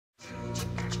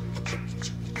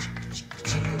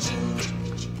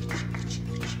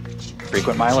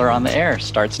Frequent Miler on the Air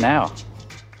starts now.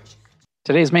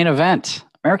 Today's main event,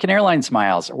 American Airlines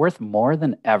miles are worth more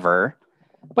than ever,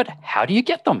 but how do you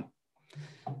get them?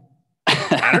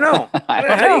 I don't know. I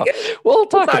don't know. We'll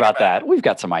talk about that. We've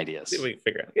got some ideas. See if we can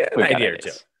figure out. Yeah, an idea or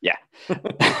two. Yeah.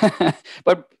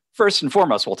 But first and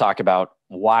foremost, we'll talk about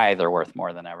why they're worth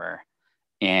more than ever.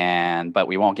 But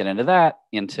we won't get into that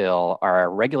until our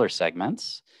regular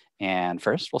segments. And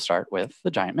first, we'll start with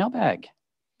the giant mailbag.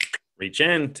 Reach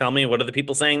in. Tell me, what are the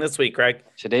people saying this week, Craig?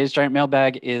 Today's giant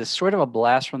mailbag is sort of a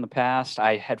blast from the past.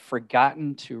 I had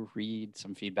forgotten to read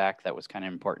some feedback that was kind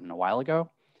of important a while ago.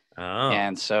 Oh.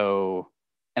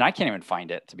 And I can't even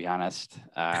find it, to be honest.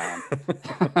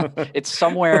 It's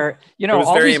somewhere,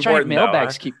 all these giant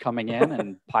mailbags keep coming in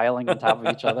and piling on top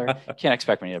of each other. You can't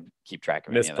expect me to keep track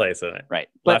of misplacing it. Right.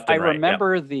 But I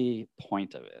remember the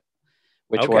point of it,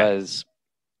 which was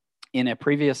in a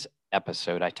previous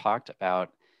episode, I talked about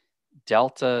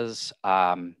Delta's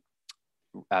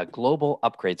global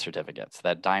upgrade certificates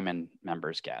that Diamond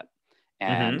members get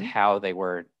and how they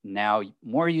were now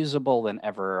more usable than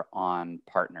ever on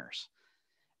partners.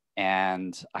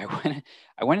 And I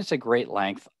went into great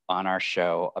length on our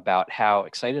show about how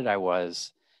excited I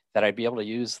was that I'd be able to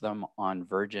use them on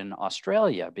Virgin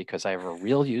Australia, because I have a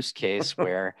real use case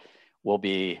where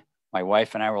my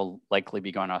wife and I will likely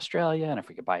be going to Australia. And if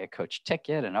we could buy a coach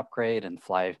ticket and upgrade and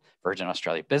fly Virgin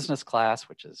Australia business class,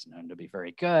 which is known to be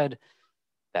very good,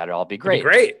 that'd all be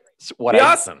great. So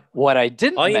awesome. What I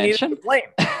didn't mention,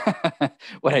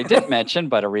 what I did mention,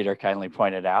 but a reader kindly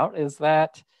pointed out, is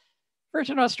that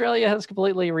Virgin Australia has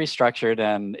completely restructured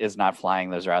and is not flying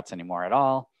those routes anymore at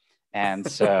all. And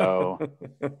so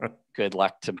good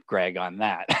luck to Greg on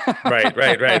that. Right.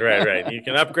 You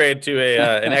can upgrade to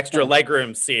an extra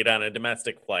legroom seat on a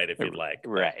domestic flight if you'd like.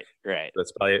 Right.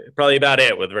 That's probably about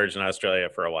it with Virgin Australia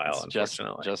for a while, it's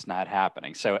unfortunately. Just not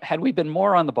happening. So had we been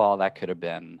more on the ball, that could have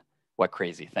been, what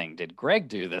crazy thing did Greg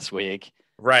do this week?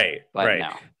 Right. No.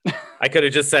 I could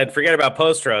have just said, forget about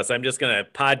post roast. I'm just going to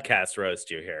podcast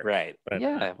roast you here. Right.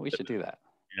 But, we should do that.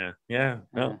 Yeah.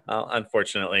 No, I'll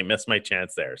unfortunately miss my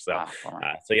chance there. So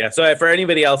for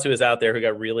anybody else who is out there who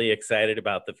got really excited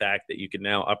about the fact that you can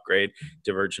now upgrade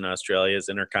to Virgin Australia's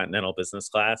intercontinental business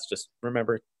class, just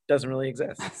remember, it doesn't really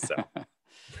exist. So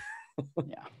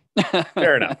yeah.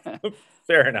 Fair enough.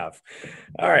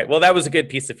 All right. Well, that was a good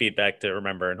piece of feedback to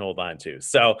remember and hold on to.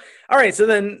 So, all right. So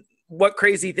then what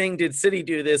crazy thing did Citi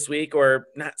do this week? Or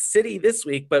not Citi this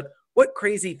week, but what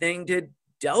crazy thing did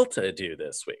Delta do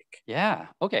this week? Yeah.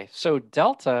 Okay. So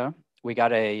Delta, we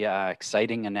got a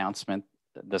exciting announcement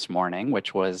this morning,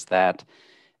 which was that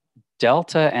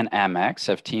Delta and Amex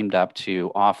have teamed up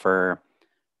to offer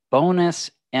bonus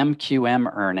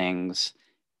MQM earnings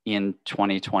in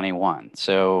 2021.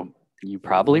 So you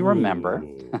probably remember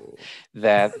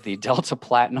that the Delta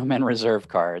Platinum and Reserve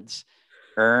cards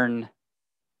earn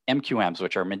MQMs,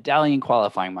 which are medallion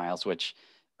qualifying miles, which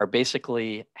are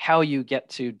basically how you get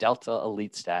to Delta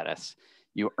Elite status.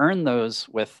 You earn those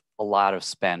with a lot of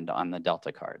spend on the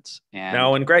Delta cards. And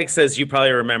now, when Greg says you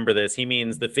probably remember this, he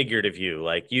means the figurative you,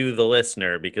 like you, the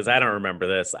listener, because I don't remember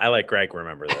this. I let Greg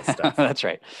remember this stuff. That's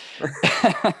right.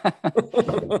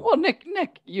 Well, Nick,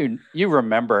 you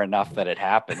remember enough that it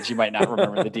happens. You might not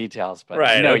remember the details, but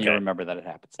you remember that it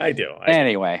happens. I do.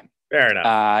 Anyway. Fair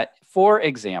enough. For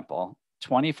example,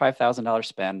 $25,000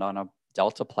 spend on a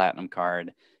Delta Platinum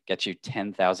card gets you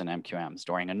 10,000 MQMs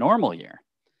during a normal year.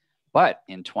 But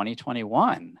in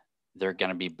 2021, they're going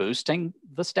to be boosting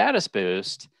the status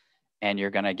boost, and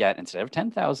you're going to get, instead of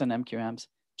 10,000 MQMs,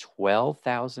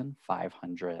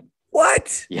 12,500.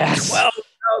 What? Yes.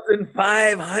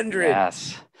 12,500.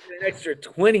 Yes. An extra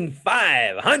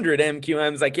 2,500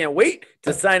 MQMs. I can't wait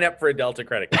to sign up for a Delta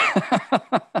credit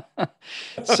card.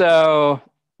 So,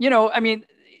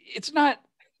 it's not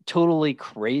totally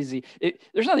crazy.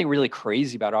 There's nothing really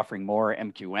crazy about offering more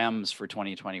MQMs for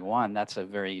 2021. That's a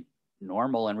very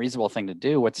normal and reasonable thing to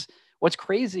do. What's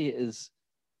crazy is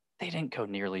they didn't go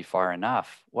nearly far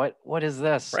enough. What is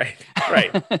this? Right.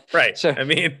 So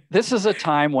this is a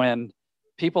time when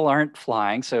people aren't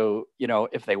flying. So,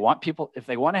 if they want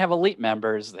to have elite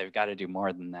members, they've got to do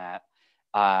more than that.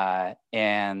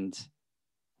 And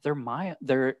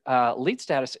their elite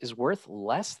status is worth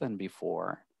less than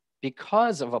before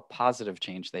because of a positive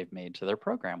change they've made to their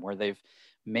program, where they've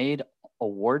made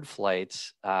award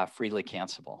flights freely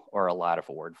cancelable, or a lot of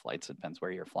award flights. It depends where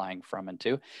you're flying from and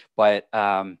to. But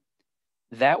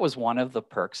that was one of the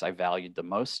perks I valued the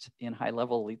most in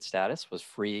high-level elite status, was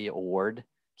free award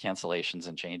cancellations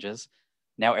and changes.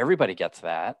 Now everybody gets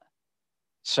that.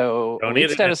 So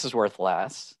elite status is worth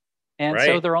less. And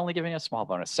so Right. they're only giving a small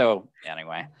bonus. So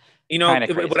anyway, You know, kind of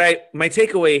crazy. my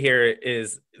takeaway here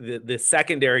is the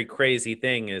secondary crazy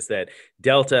thing is that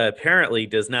Delta apparently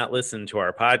does not listen to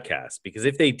our podcast, because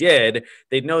if they did,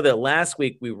 they'd know that last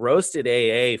week we roasted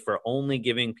AA for only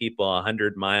giving people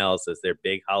 100 miles as their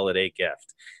big holiday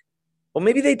gift. Well,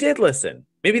 maybe they did listen.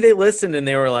 Maybe they listened and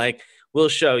they were like, we'll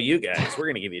show you guys. We're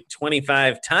going to give you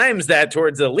 25 times that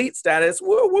towards elite status.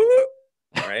 Woo, woo.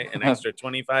 All right. An extra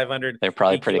 2,500. They're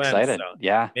probably EQM. pretty excited. So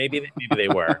Yeah. maybe they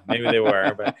were. Maybe they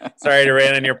were. But sorry to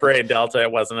rain on your parade, Delta.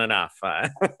 It wasn't enough.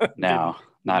 No,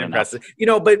 not enough. You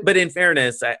know, but in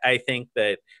fairness, I think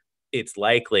that it's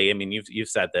likely, I mean, you've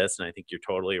said this, and I think you're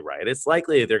totally right. It's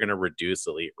likely they're going to reduce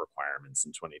elite requirements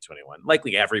in 2021.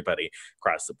 Likely everybody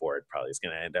across the board probably is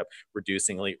going to end up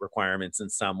reducing elite requirements in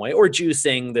some way, or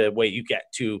juicing the way you get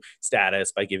to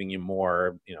status by giving you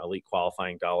more, elite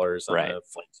qualifying dollars on the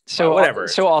flight. So whatever.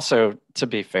 So also, to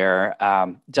be fair,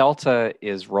 Delta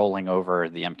is rolling over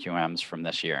the MQMs from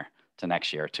this year to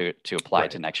next year to apply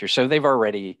to next year. So they've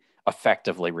already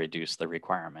effectively reduce the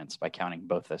requirements by counting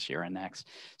both this year and next.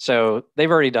 So they've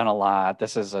already done a lot.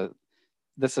 This is a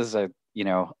a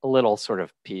little sort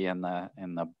of pea in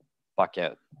the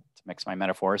bucket, to mix my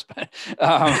metaphors, but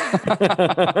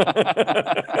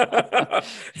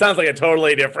sounds like a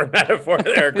totally different metaphor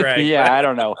there, Greg. Yeah, I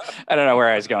don't know where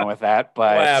I was going with that,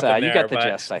 but you got the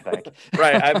gist, I think.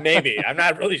 Right, maybe. I'm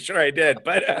not really sure I did,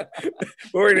 but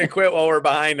we're going to quit while we're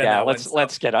behind. Yeah, let's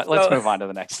move on to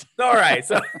the next. All right,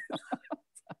 so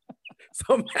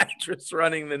Mattress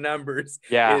running the numbers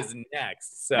is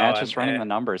next. So Mattress running the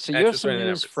numbers. So you have some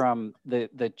news from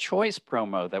the choice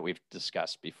promo that we've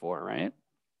discussed before, right?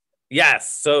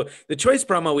 Yes. So the choice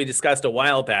promo we discussed a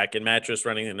while back in Mattress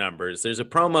running the numbers. There's a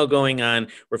promo going on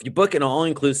where if you book an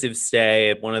all-inclusive stay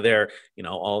at one of their,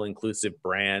 all-inclusive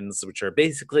brands, which are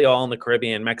basically all in the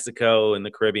Caribbean, Mexico and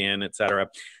the Caribbean, et cetera,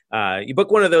 you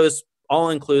book one of those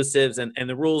all-inclusives, and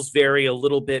the rules vary a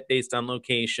little bit based on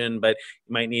location, but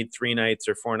you might need 3 nights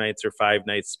or 4 nights or 5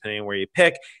 nights, depending on where you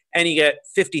pick, and you get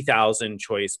 50,000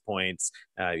 choice points.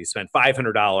 You spend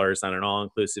 $500 on an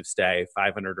all-inclusive stay,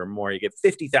 500 or more, you get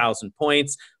 50,000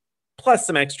 points, plus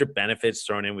some extra benefits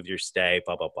thrown in with your stay,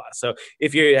 blah, blah, blah. So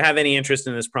if you have any interest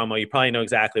in this promo, you probably know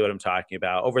exactly what I'm talking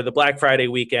about. Over the Black Friday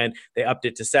weekend, they upped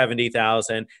it to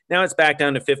 70,000. Now it's back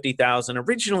down to 50,000.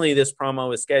 Originally, this promo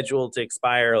was scheduled to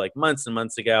expire like months and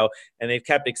months ago, and they've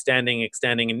kept extending,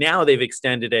 and now they've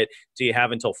extended it to you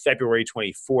have until February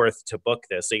 24th to book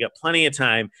this. So you got plenty of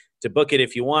time to book it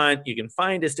if you want. You can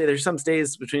find a stay. There's some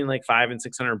stays between like $500 and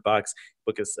 $600.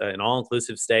 Book an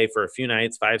all-inclusive stay for a few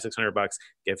nights, $500-$600.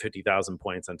 Get 50,000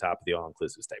 points on top of the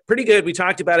all-inclusive stay. Pretty good. We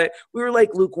talked about it. We were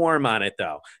like lukewarm on it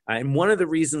though, and one of the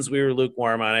reasons we were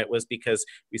lukewarm on it was because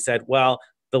we said, well,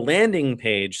 the landing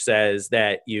page says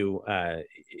that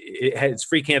it has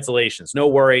free cancellations. No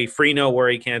worry, free no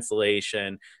worry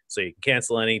cancellation. So you can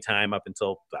cancel anytime up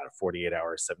until about 48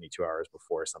 hours, 72 hours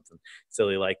before, something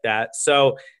silly like that.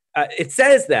 So it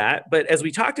says that, but as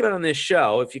we talked about on this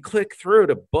show, if you click through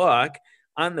to book,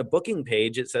 on the booking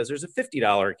page, it says there's a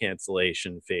 $50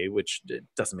 cancellation fee, which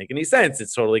doesn't make any sense.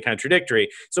 It's totally contradictory.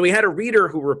 So we had a reader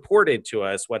who reported to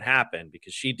us what happened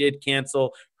because she did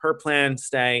cancel her planned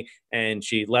stay, and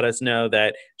she let us know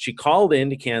that she called in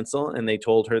to cancel, and they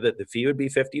told her that the fee would be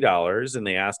 $50, and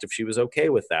they asked if she was okay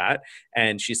with that.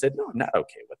 And she said, no, I'm not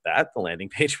okay with that. The landing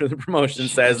page for the promotion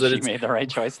says that she made the right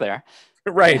choice there.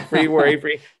 Right. Free worry,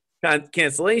 free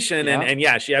cancellation. Yeah. And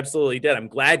yeah, she absolutely did. I'm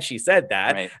glad she said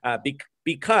that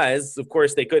because, of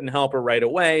course, they couldn't help her right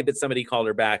away, but somebody called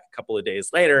her back a couple of days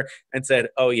later and said,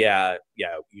 oh, yeah,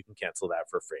 you can cancel that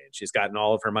for free. And she's gotten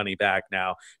all of her money back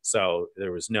now, so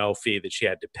there was no fee that she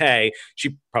had to pay.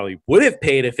 She probably would have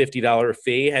paid a $50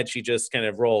 fee had she just kind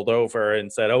of rolled over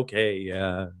and said, okay,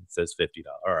 yeah, it says $50.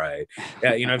 All right.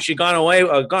 Yeah, if she'd gone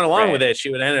along with it,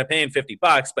 she would end up paying $50.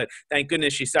 But thank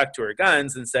goodness she stuck to her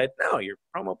guns and said, no, your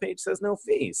promo page says no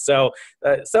fees. So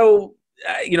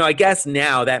I guess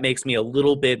now that makes me a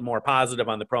little bit more positive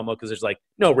on the promo because there's like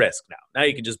no risk now. Now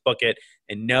you can just book it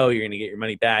and know you're going to get your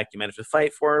money back. You might have to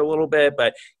fight for it a little bit,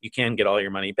 but you can get all your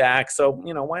money back. So,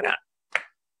 why not?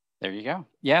 There you go.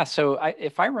 Yeah. So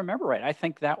if I remember right, I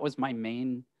think that was my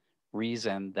main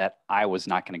reason that I was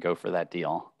not going to go for that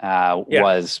deal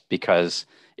was because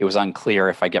it was unclear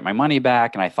if I get my money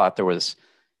back. And I thought there was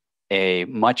a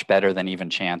much better than even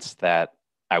chance that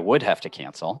I would have to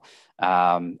cancel.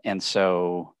 And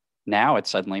so now it's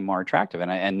suddenly more attractive.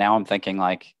 And now I'm thinking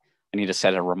like, I need to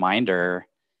set a reminder,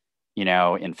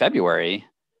 in February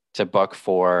to book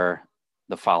for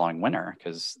the following winter.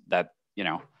 Cause that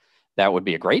would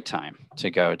be a great time to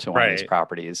go to one of these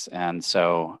properties. And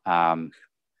so,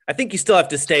 I I think you still have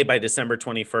to stay by December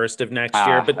 21st of next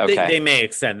year, but Okay. they may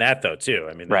extend that though too.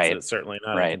 I mean, that's certainly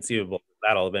not inconceivable.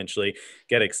 That'll eventually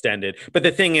get extended. But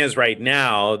the thing is, right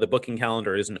now, the booking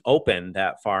calendar isn't open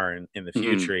that far in the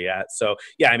future yet. So,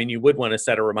 yeah, I mean, you would want to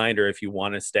set a reminder if you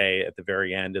want to stay at the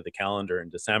very end of the calendar in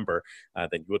December,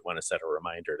 then you would want to set a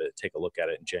reminder to take a look at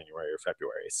it in January or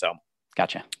February. So,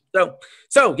 gotcha.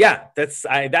 So yeah,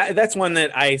 that's one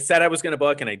that I said I was going to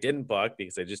book and I didn't book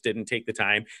because I just didn't take the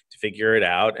time to figure it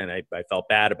out. And I felt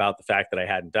bad about the fact that I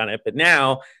hadn't done it, but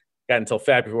now got until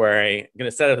February. I'm going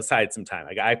to set aside some time.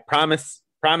 I promise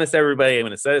everybody I'm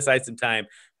going to set aside some time,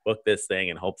 book this thing,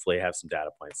 and hopefully have some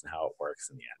data points on how it works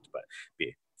in the end, but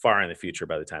be far in the future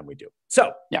by the time we do.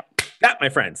 So yeah, that, my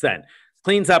friends, then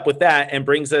cleans up with that and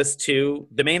brings us to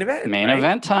the main event. Main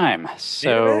event time.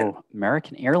 So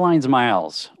American Airlines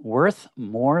miles worth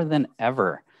more than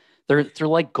ever. They're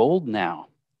like gold now,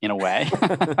 in a way.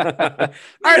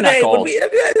 Are they? Gold.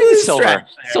 Silver.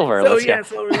 Silver. So, yeah,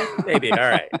 silver. Maybe. All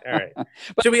right. But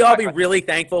should we all be really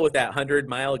thankful with that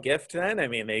 100-mile gift then? I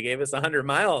mean, they gave us 100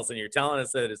 miles and you're telling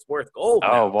us that it's worth gold.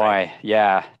 Oh, now, boy. Right?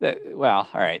 Yeah. Well,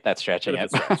 all right. That's stretching it.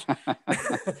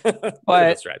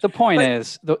 But the point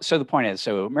is,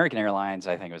 so American Airlines,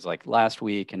 I think it was like last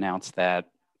week, announced that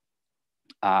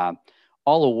it's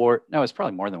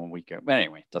probably more than 1 week ago, but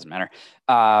anyway, it doesn't matter.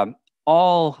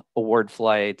 All award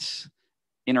flights,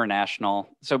 international.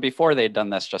 So before they'd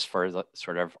done this just for the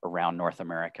sort of around North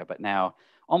America, but now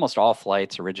almost all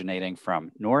flights originating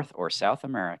from North or South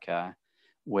America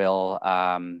will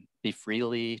be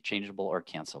freely changeable or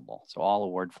cancelable. So all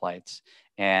award flights.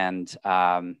 And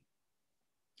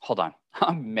hold on,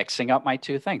 I'm mixing up my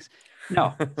two things.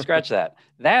 No, scratch that.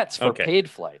 That's for paid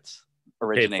flights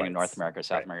originating in North America or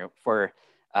South America. For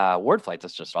award flights,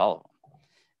 it's just all of them.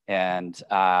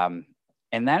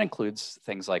 And that includes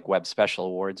things like web special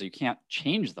awards. You can't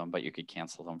change them, but you could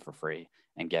cancel them for free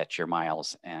and get your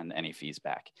miles and any fees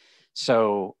back.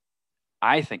 So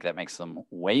I think that makes them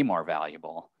way more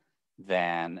valuable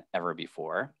than ever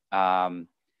before. And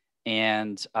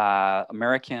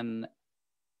American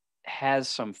has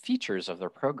some features of their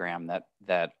program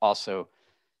that also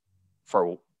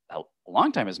for a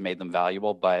long time has made them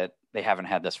valuable, but they haven't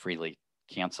had this freely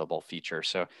cancelable feature.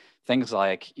 So things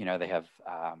like, they have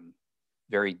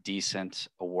very decent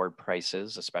award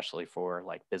prices, especially for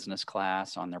like business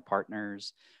class on their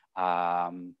partners.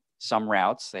 Some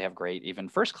routes, they have great even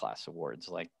first class awards,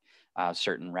 like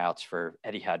certain routes for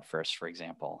Etihad First, for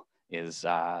example, is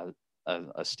a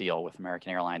steal with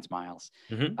American Airlines miles.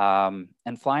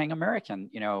 And Flying American,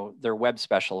 their web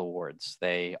special awards,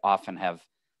 they often have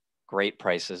great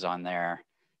prices on there.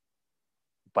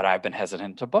 But I've been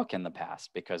hesitant to book in the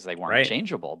past because they weren't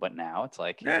changeable. But now it's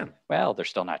like, well, they're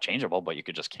still not changeable, but you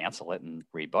could just cancel it and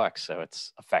rebook. So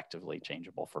it's effectively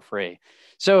changeable for free.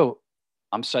 So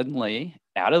I'm suddenly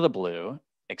out of the blue,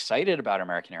 excited about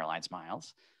American Airlines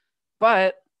miles.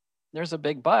 But there's a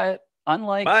big but.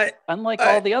 Unlike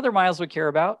all the other miles we care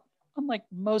about, unlike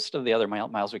most of the other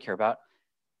miles we care about,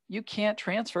 you can't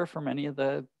transfer from any of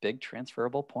the big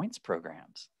transferable points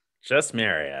programs. Just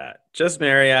Marriott,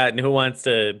 and who wants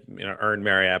to earn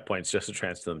Marriott points just to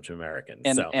transfer them to Americans?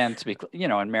 And to be,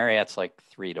 and Marriott's like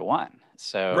 3-1,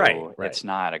 so it's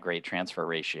not a great transfer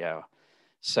ratio.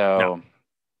 So,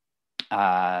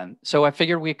 so I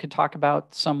figured we could talk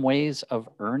about some ways of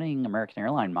earning American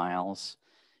Airline miles.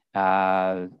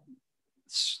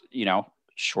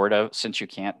 Short of, since you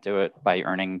can't do it by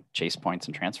earning Chase points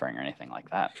and transferring or anything like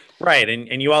that. Right.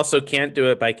 And you also can't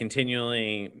do it by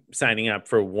continually signing up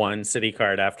for one city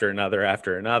card after another,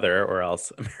 or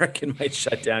else American might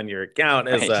shut down your account.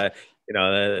 As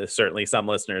certainly some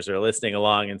listeners are listening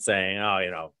along and saying,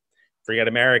 forget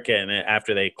American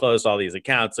after they closed all these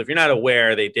accounts. So if you're not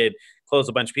aware, they did close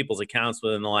a bunch of people's accounts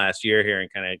within the last year here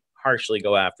and kind of harshly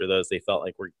go after those they felt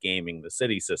like were gaming the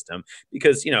city system.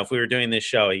 Because, if we were doing this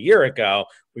show a year ago,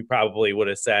 we probably would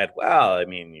have said, well, I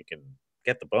mean, you can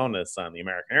get the bonus on the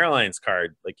American Airlines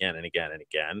card again and again and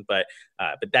again, but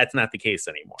that's not the case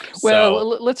anymore.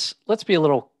 Well, let's be a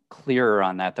little clearer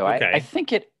on that, though. Okay. I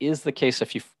think it is the case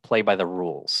if you play by the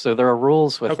rules. So there are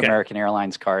rules with American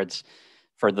Airlines cards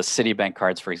for the Citibank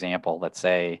cards, for example, that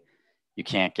say you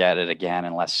can't get it again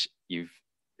unless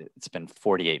it's been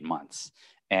 48 months.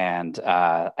 And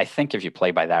I think if you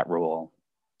play by that rule,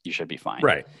 you should be fine.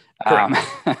 Right.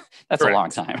 That's a long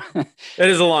time. It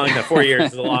is a long time. 4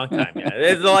 years is a long time. Yeah,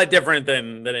 it's a lot different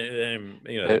than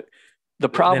the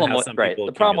problem.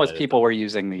 The problem was people were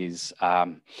using these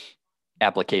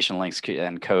application links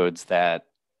and codes that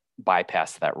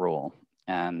bypassed that rule,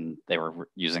 and they were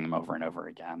using them over and over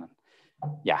again.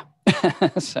 Yeah.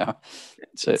 so,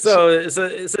 so, so,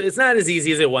 So it's not as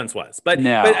easy as it once was. But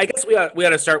no. I guess we ought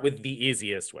to start with the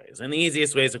easiest ways. And the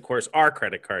easiest ways, of course, are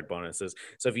credit card bonuses.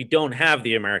 So if you don't have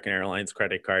the American Airlines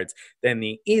credit cards, then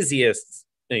the easiest,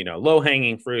 low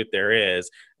hanging fruit there is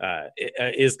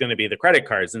going to be the credit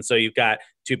cards. And so you've got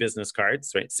two business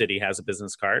cards, right? Citi has a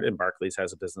business card and Barclays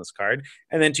has a business card,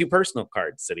 and then two personal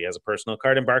cards. Citi has a personal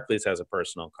card and Barclays has a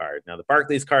personal card. Now the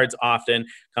Barclays cards often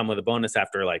come with a bonus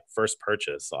after like first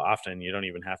purchase. So often you don't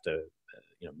even have to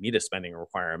meet a spending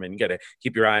requirement. You got to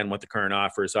keep your eye on what the current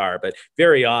offers are, but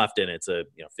very often it's a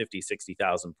 50,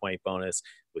 60,000 point bonus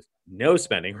with no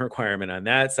spending requirement on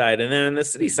that side. And then on the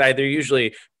Citi side, they're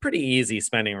usually pretty easy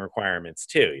spending requirements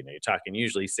too. You're talking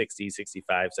usually 60,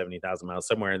 65, 70,000 miles,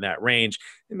 somewhere in that range,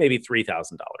 and maybe $3,000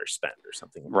 spent or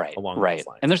something along those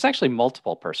lines. And there's actually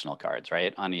multiple personal cards,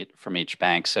 right, from each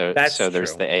bank. So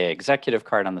there's the AA executive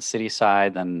card on the Citi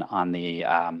side, then on the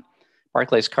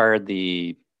Barclays card,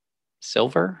 the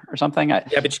silver or something. Yeah,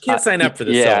 but you can't sign up for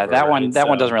the silver. Yeah, that one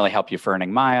doesn't really help you for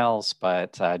earning miles,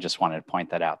 but I just wanted to point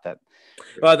that out.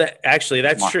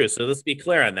 That's true. So let's be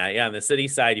clear on that. Yeah, on the Citi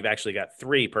side, you've actually got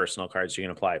 3 personal cards you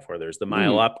can apply for. There's the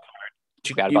Mile Up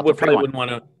card. You wouldn't want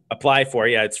to apply for.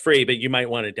 Yeah, it's free, but you might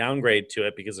want to downgrade to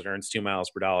it because it earns 2 miles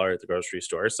per dollar at the grocery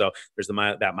store. So there's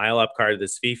that Mile Up card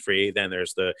that's fee free. Then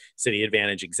there's the Citi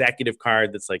Advantage Executive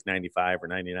card that's like $95 or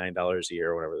 $99 a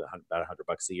year, or whatever, about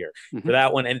 $100 a year for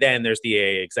that one. And then there's the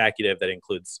AA Executive that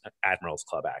includes Admirals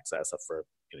Club access for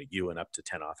you and up to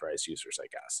 10 authorized users, I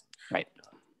guess. Right.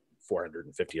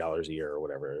 $450 a year or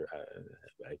whatever.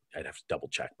 I'd have to double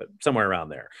check, but somewhere around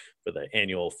there for the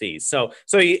annual fees. So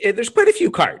there's quite a few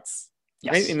cards.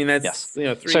 Yes. Right? I mean, that's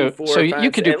 3, 4, 5,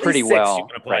 you could do pretty well. You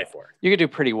can apply for. You could do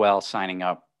pretty well signing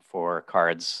up for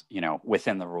cards,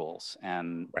 within the rules,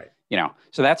 and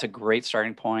so that's a great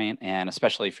starting point. And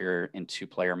especially if you're in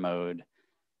 2-player mode,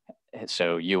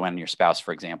 so you and your spouse,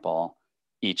 for example,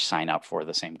 each sign up for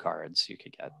the same cards, you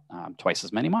could get twice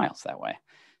as many miles that way.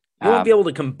 You won't be able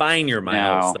to combine your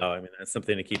miles, though. I mean, that's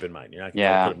something to keep in mind. You're not going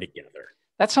to put them together.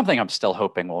 That's something I'm still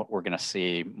hoping we're going to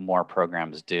see more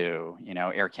programs do.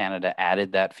 Air Canada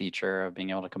added that feature of being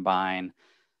able to combine.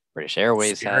 British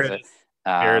Airways has it.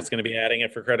 Spirit's going to be adding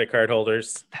it for credit card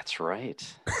holders. That's right.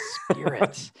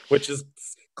 Spirit. Which is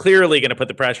clearly going to put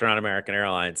the pressure on American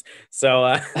Airlines.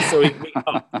 So we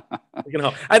can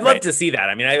hope. I'd love to see that.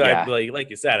 I mean, I like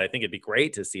you said, I think it'd be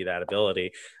great to see that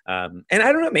ability. And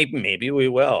I don't know, maybe we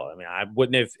will. I mean, I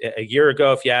wouldn't have a year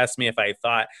ago, if you asked me if I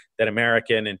thought that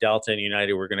American and Delta and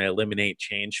United were going to eliminate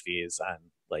change fees on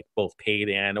like both paid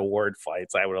and award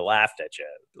flights, I would have laughed at you.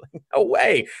 No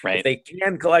way. Right. If they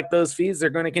can collect those fees, they're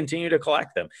going to continue to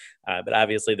collect them. But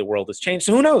obviously the world has changed.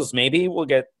 So who knows? Maybe we'll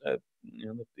get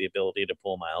the ability to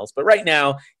pull miles. But right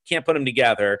now, can't put them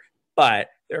together. But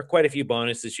there are quite a few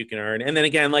bonuses you can earn. And then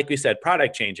again, like we said,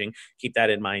 product changing, keep that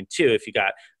in mind too. If you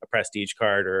got a Prestige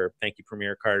card or Thank You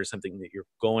Premier card or something that you're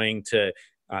going to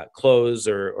close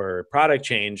or product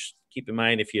change, keep in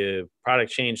mind if you product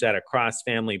change that across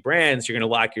family brands, you're going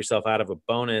to lock yourself out of a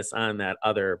bonus on that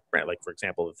other brand, like for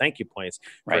example, the thank you points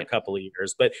for a couple of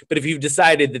years. But if you've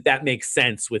decided that makes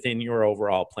sense within your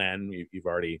overall plan, you've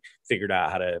already figured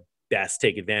out how to best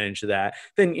take advantage of that,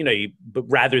 then but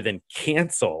rather than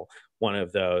cancel one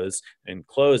of those and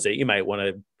close it, you might want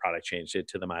to product change it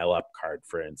to the Mile Up card,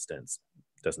 for instance.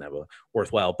 Doesn't have a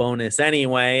worthwhile bonus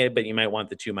anyway, but you might want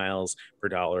the 2 miles per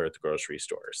dollar at the grocery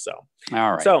store. So,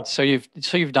 all right. So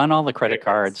you've done all the credit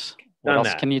cards. What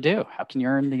else can you do? How can you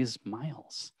earn these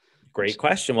miles? Great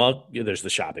question. Well, there's the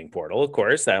shopping portal, of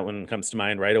course. That one comes to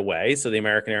mind right away. So the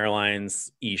American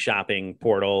Airlines e-shopping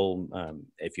portal,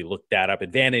 if you look that up,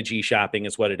 Advantage e-shopping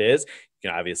is what it is. You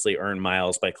can obviously earn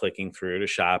miles by clicking through to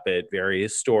shop at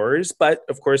various stores. But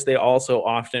of course, they also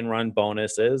often run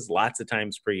bonuses lots of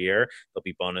times per year. There'll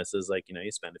be bonuses like,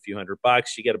 you spend a few $100,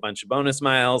 you get a bunch of bonus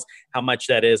miles. How much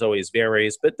that is always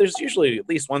varies. But there's usually at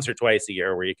least once or twice a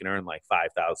year where you can earn like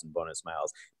 5,000 bonus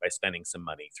miles by spending some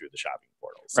money through the shopping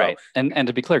portal. So, right. And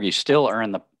to be clear, you still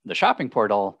earn the shopping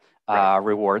portal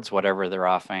rewards, whatever they're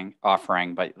offering,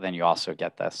 but then you also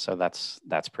get this. So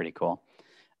that's pretty cool.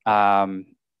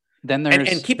 Then there's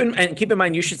and keep in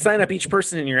mind, you should sign up each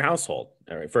person in your household,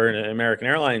 all right, for an American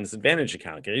Airlines Advantage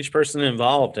account. Get each person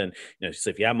involved, and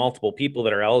so if you have multiple people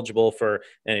that are eligible for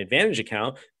an Advantage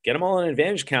account, get them all an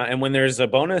Advantage account. And when there's a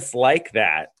bonus like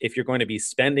that, if you're going to be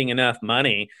spending enough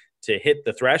money to hit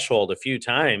the threshold a few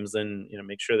times, then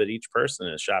make sure that each person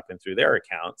is shopping through their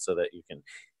account so that you can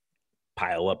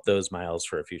pile up those miles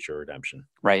for a future redemption.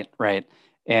 Right.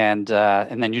 and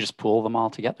then you just pool them all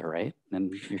together, right?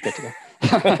 And you're good to go.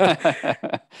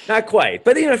 Not quite,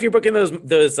 but if you're booking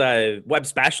those web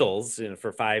specials,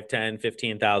 for 5, 10,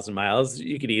 15,000 miles,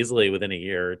 you could easily within a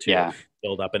year or two Yeah.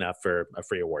 build up enough for a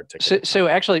free award ticket. So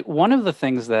actually, one of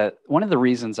the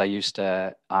reasons I used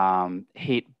to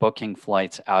hate booking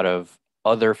flights out of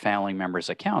other family members'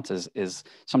 accounts is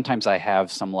sometimes I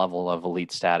have some level of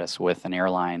elite status with an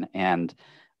airline, and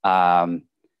um,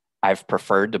 I've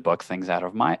preferred to book things out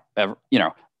of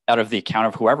out of the account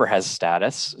of whoever has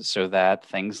status, so that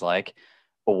things like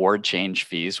award change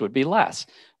fees would be less.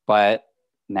 But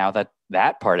now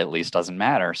that part at least doesn't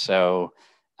matter. So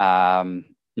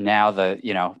now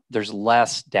there's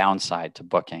less downside to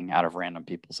booking out of random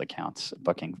people's accounts,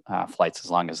 booking flights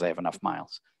as long as they have enough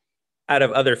miles. Out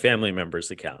of other family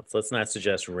members' accounts. Let's not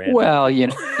suggest random. Well,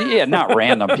 not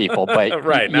random people, but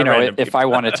right, if I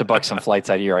wanted to book some flights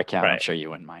out of your account, right. I'm sure you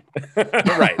wouldn't mind.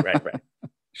 right.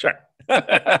 Sure.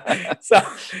 so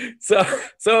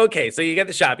okay. So you get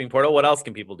the shopping portal. What else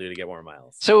can people do to get more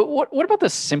miles? So what about the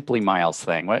Simply Miles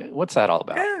thing? What's that all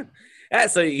about? Yeah.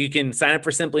 So you can sign up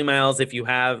for Simply Miles if you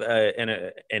have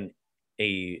an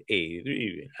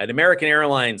American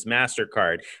Airlines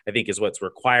MasterCard, I think is what's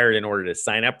required in order to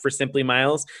sign up for Simply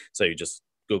Miles. So you just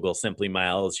Google Simply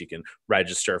Miles, you can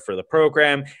register for the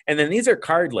program. And then these are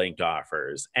card linked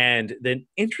offers. And the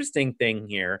interesting thing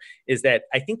here is that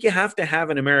I think you have to have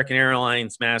an American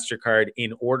Airlines MasterCard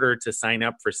in order to sign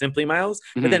up for Simply Miles.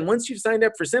 Mm-hmm. But then once you've signed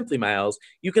up for Simply Miles,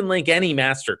 you can link any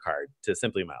MasterCard to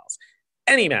Simply Miles.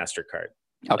 Any MasterCard.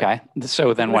 Okay.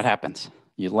 So then what happens?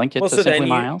 You link it to Simply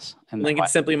Miles. And link it to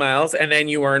Simply Miles, and then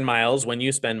you earn miles when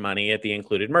you spend money at the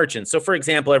included merchant. So, for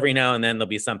example, every now and then there'll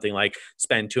be something like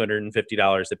spend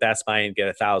 $250 at Best Buy and get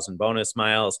 1,000 bonus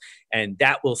miles, and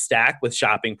that will stack with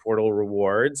shopping portal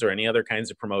rewards or any other kinds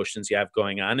of promotions you have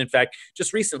going on. In fact,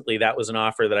 just recently that was an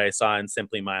offer that I saw in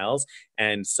Simply Miles,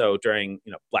 and so during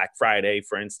Black Friday,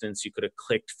 for instance, you could have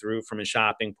clicked through from a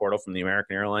shopping portal, from the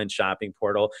American Airlines shopping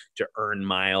portal, to earn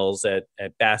miles at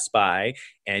Best Buy,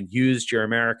 and used your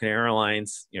American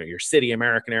Airlines, your City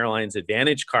American Airlines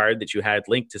Advantage card that you had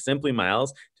linked to Simply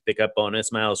Miles to pick up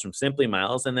bonus miles from Simply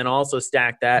Miles, and then also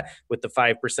stack that with the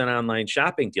 5% online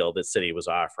shopping deal that City was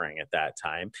offering at that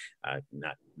time.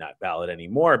 Not valid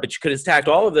anymore, but you could have stacked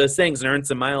all of those things and earned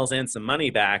some miles and some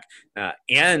money back,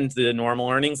 and the normal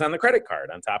earnings on the credit card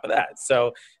on top of that.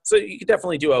 So you could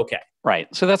definitely do okay. Right.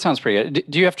 So that sounds pretty good.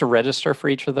 Do you have to register for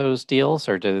each of those deals,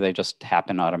 or do they just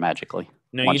happen automatically?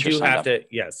 No, you do have to.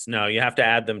 Yes. No, you have to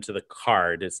add them to the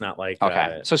card. It's not like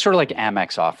okay. So sort of like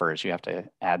Amex offers, you have to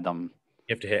add them.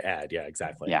 You have to hit add. Yeah,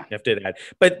 exactly. Yeah. You have to hit add.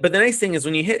 But the nice thing is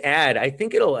when you hit add, I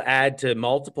think it'll add to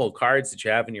multiple cards that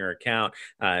you have in your account.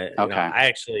 Okay.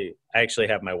 I actually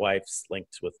have my wife's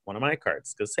linked with one of my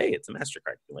cards because, hey, it's a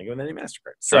MasterCard. You link it with any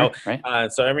MasterCard. So,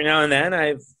 right. So every now and then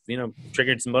I've,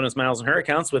 triggered some bonus miles in her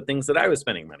accounts with things that I was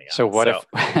spending money on. So what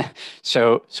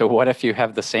what if you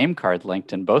have the same card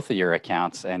linked in both of your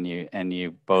accounts and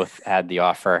you both add the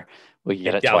offer? Will you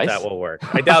get it twice? I doubt that will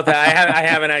work. I doubt that. I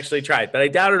haven't actually tried, but I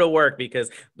doubt it'll work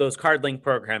because those card link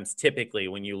programs, typically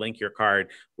when you link your card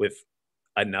with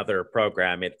another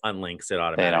program, it unlinks it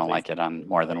automatically. They don't like it on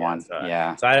more than one. So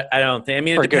I don't think,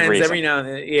 it depends every now and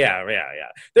then. Yeah.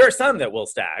 There are some that will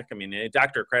stack.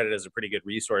 Dr. Credit is a pretty good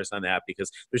resource on that because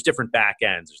there's different back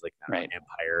ends. There's like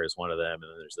Empire is one of them, and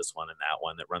then there's this one and that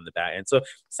one that run the back end. So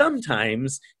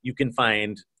sometimes you can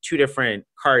find two different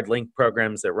card link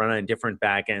programs that run on different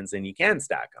back ends, and you can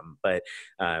stack them,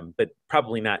 but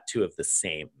probably not two of the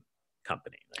same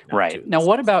company. Right. Now,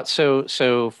 what about, so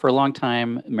for a long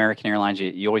time, American Airlines,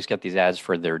 you always get these ads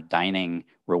for their dining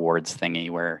rewards thingy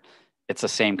where it's the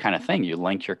same kind of thing. You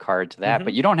link your card to that,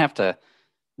 but you don't have to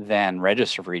then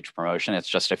register for each promotion. It's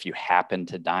just if you happen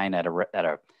to dine at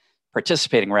a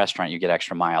participating restaurant, you get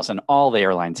extra miles, and all the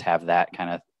airlines have that kind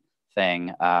of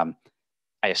thing. I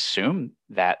assume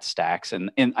that stacks,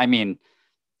 and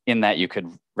in that you could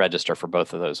register for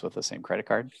both of those with the same credit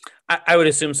card. I would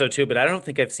assume so too, but I don't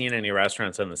think I've seen any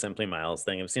restaurants on the Simply Miles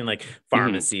thing. I've seen like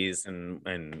pharmacies and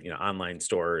online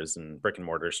stores and brick and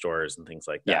mortar stores and things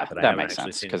like that. Yeah, but that makes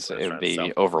sense because it would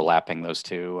be overlapping those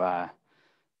two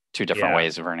different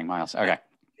ways of earning miles. Okay.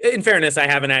 In fairness, I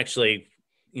haven't actually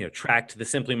tracked the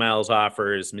Simply Miles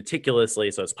offers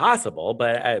meticulously, so it's possible,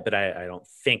 but I don't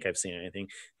think I've seen anything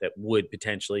that would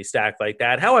potentially stack like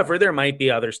that. However, there might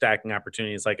be other stacking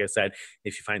opportunities. Like I said,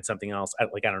 if you find something else, I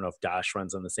don't know if Dash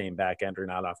runs on the same back end or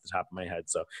not off the top of my head,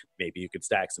 so maybe you could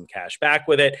stack some cash back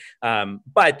with it.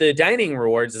 But the dining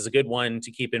rewards is a good one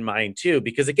to keep in mind too,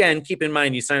 because again, keep in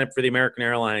mind you sign up for the American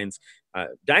Airlines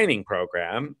dining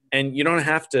program, and you don't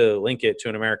have to link it to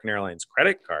an American Airlines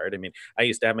credit card. I mean, I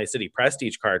used to have my City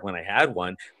Prestige card when I had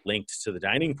one linked to the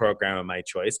dining program of my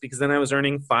choice, because then I was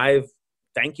earning 5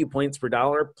 thank you points per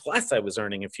dollar, plus I was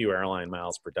earning a few airline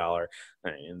miles per dollar.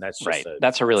 And that's just Right.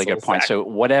 That's a really good point. stack. So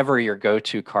whatever your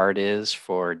go-to card is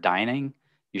for dining,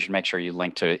 you should make sure you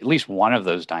link to at least one of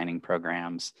those dining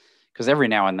programs, because every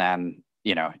now and then,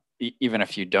 even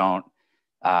if you don't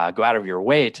go out of your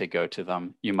way to go to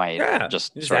them, you might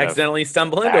just you just sort of accidentally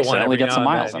stumble into one accidentally every get now some and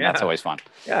miles, then. and that's always fun.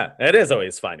 Yeah, it is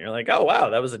always fun. You're like, oh wow,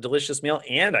 that was a delicious meal,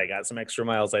 and I got some extra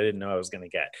miles I didn't know I was going to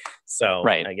get. So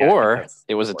right, I or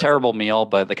it was a terrible meal,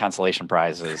 but the consolation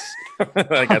prize is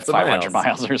I got some 500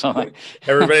 miles or something.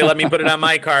 Everybody let me put it on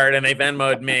my card, and they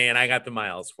Venmoed me, and I got the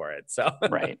miles for it. So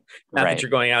right, not that you're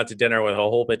going out to dinner with a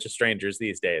whole bunch of strangers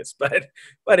these days,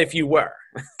 but if you were.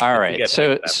 All right.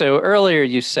 So earlier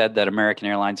you said that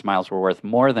American Airlines miles were worth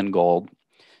more than gold.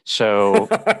 So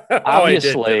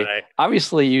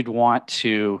obviously you'd want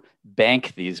to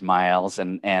bank these miles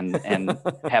and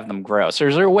have them grow. So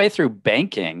is there a way through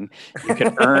banking you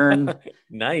could earn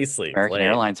nicely American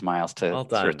Airlines miles to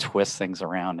sort of twist things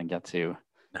around and get to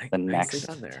the next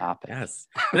topic? Yes.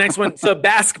 The next one. So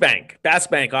Basque Bank. Basque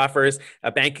Bank offers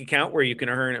a bank account where you can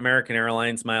earn American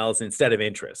Airlines miles instead of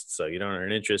interest. So you don't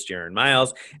earn interest, you earn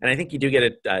miles. And I think you do get a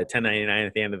 1099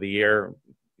 at the end of the year.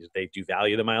 They do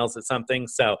value the miles at something.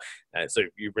 So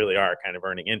you really are kind of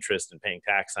earning interest and paying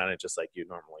tax on it just like you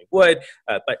normally would.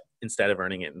 But instead of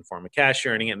earning it in the form of cash,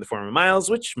 you're earning it in the form of miles,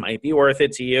 which might be worth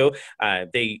it to you.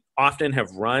 They often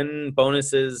have run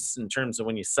bonuses in terms of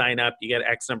when you sign up, you get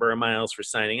X number of miles for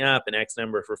signing up and X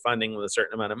number for funding with a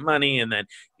certain amount of money. And then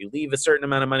you leave a certain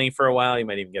amount of money for a while. You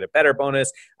might even get a better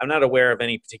bonus. I'm not aware of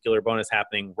any particular bonus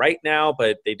happening right now,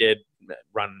 but they did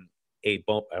run a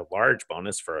large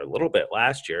bonus for a little bit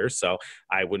last year. So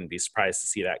I wouldn't be surprised to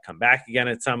see that come back again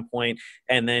at some point.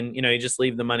 And then, you just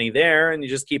leave the money there and you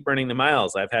just keep earning the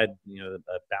miles. I've had,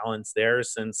 a balance there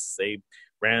since they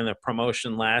ran the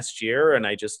promotion last year, and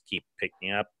I just keep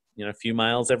picking up, a few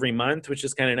miles every month, which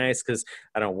is kind of nice because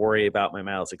I don't worry about my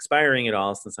miles expiring at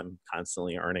all, since I'm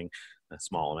constantly earning a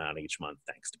small amount each month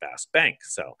thanks to Basque Bank.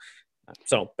 So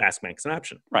Basque Bank's an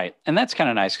option. Right. And that's kind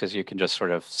of nice because you can just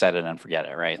sort of set it and forget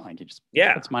it, right? Like you just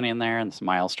put some money in there and some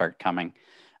miles start coming.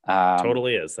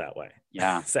 Totally is that way.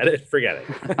 Yeah. Set it, forget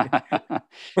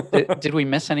it. Did we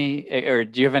miss any, or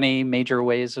do you have any major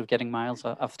ways of getting miles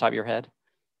off the top of your head?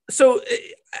 So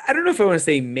I don't know if I want to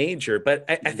say major, but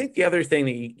I think the other thing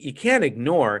that you can't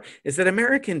ignore is that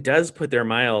American does put their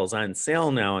miles on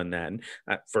sale now and then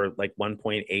for like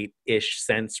 1.8-ish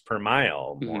cents per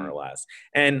mile, more or less.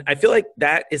 And I feel like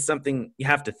that is something you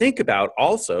have to think about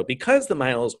also, because the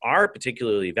miles are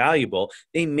particularly valuable.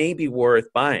 They may be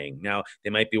worth buying. Now,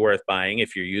 they might be worth buying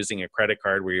if you're using a credit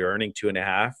card where you're earning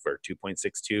 2.5 or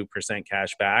 2.62%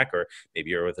 cash back, or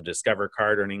maybe you're with a Discover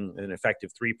card earning an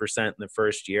effective 3% in the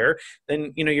first year.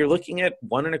 Then you're looking at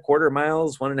 1.25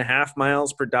 miles, 1.5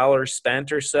 miles per dollar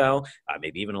spent or so,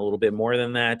 maybe even a little bit more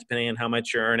than that, depending on how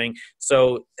much you're earning.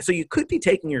 So you could be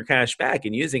taking your cash back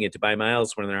and using it to buy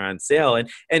miles when they're on sale.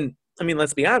 And I mean,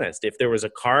 let's be honest, if there was a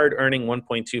card earning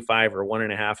 1.25 or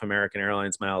 1.5 American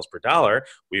Airlines miles per dollar,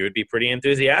 we would be pretty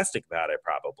enthusiastic about it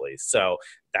probably. So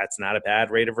that's not a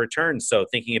bad rate of return. So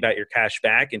thinking about your cash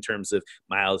back in terms of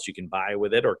miles you can buy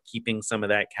with it, or keeping some of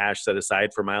that cash set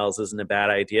aside for miles, isn't a bad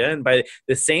idea. And by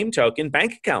the same token,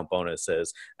 bank account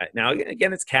bonuses. Now,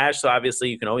 again, it's cash, so obviously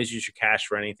you can always use your cash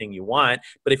for anything you want.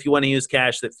 But if you want to use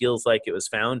cash that feels like it was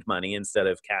found money instead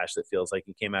of cash that feels like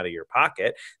it came out of your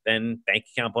pocket, then bank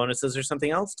account bonuses are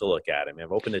something else to look at. I mean,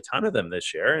 I've opened a ton of them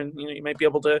this year, and you might be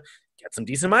able to get some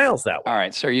decent miles that way. All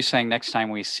right. So are you saying next time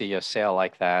we see a sale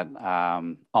like that,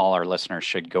 all our listeners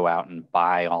should go out and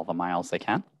buy all the miles they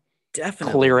can?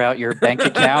 Definitely. Clear out your bank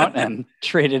account and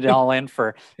trade it all in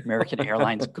for American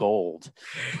Airlines gold.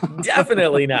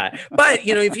 Definitely not. But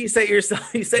if you set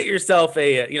yourself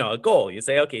a goal. You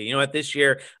say, okay, you know what, this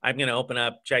year I'm going to open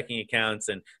up checking accounts,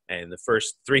 and the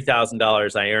first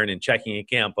 $3,000 I earn in checking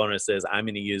account bonuses, I'm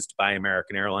going to use to buy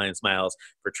American Airlines miles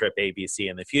for trip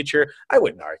ABC in the future. I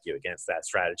wouldn't argue against that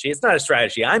strategy. It's not a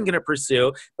strategy I'm going to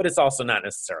pursue, but it's also not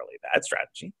necessarily a bad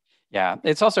strategy. Yeah,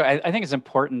 it's also, I think it's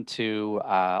important to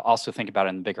also think about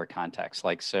it in the bigger context.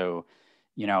 Like, so,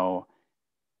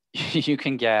 you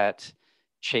can get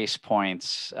Chase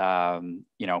points,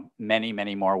 many,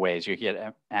 many more ways. You can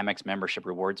get Amex membership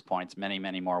rewards points many,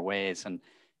 many more ways. And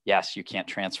yes, you can't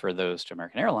transfer those to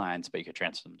American Airlines, but you could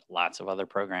transfer them to lots of other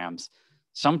programs,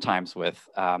 sometimes with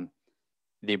the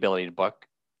ability to book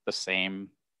the same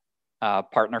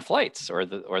partner flights or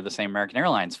the same American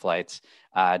Airlines flights,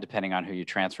 depending on who you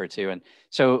transfer to. And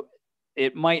so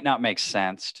it might not make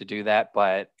sense to do that,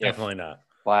 but Definitely not.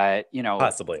 but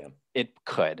Possibly. it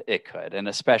could, and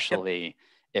Yep. especially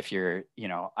if you're,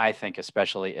 I think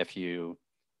especially if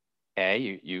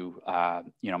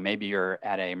maybe you're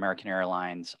at a American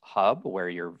Airlines hub where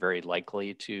you're very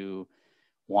likely to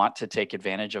want to take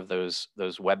advantage of those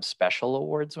web special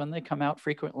awards when they come out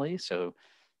frequently. So,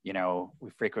 we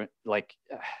frequent like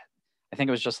I think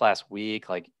it was just last week,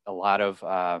 like a lot of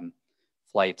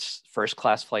flights, first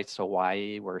class flights to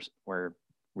Hawaii were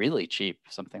really cheap,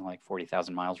 something like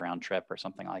 40,000 miles round trip or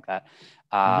something like that.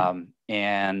 Mm-hmm.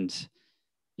 And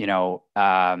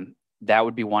that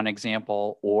would be one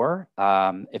example. Or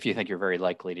if you think you're very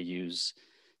likely to use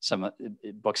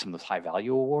book some of those high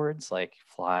value awards, like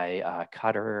fly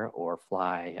Qatar or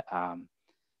fly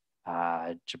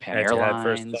Japan Etihad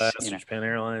first Airlines. class or Japan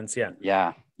Airlines. Yeah.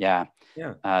 Yeah, yeah.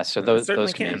 Yeah. So It those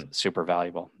certainly can be can. super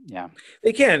valuable. Yeah.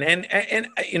 They can, and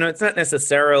it's not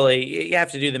necessarily, you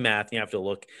have to do the math. You have to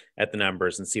look at the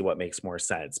numbers and see what makes more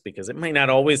sense, because it might not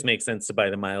always make sense to buy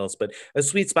the miles. But a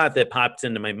sweet spot that popped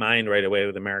into my mind right away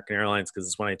with American Airlines, because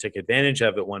it's one I took advantage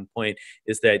of at one point,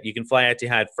 is that you can fly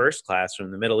Etihad first class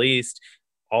from the Middle East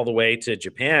all the way to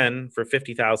Japan for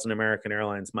 50,000 American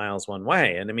Airlines miles one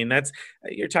way. And I mean,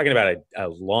 you're talking about a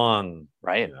long,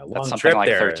 Right. That's long something trip like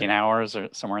there. 13 hours or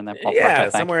somewhere in that ballpark, I Yeah,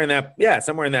 think. somewhere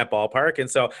in that ballpark. And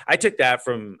so I took that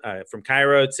from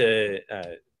Cairo to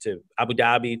Abu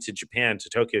Dhabi to Japan, to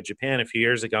Tokyo, Japan, a few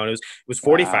years ago, and it was Wow.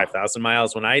 45,000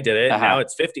 miles when I did it. And Uh-huh. now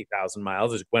it's 50,000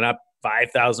 miles. It went up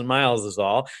 5,000 miles is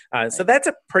all. So Right. that's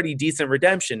a pretty decent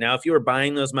redemption. Now, if you were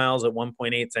buying those miles at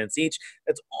 1.8 cents each,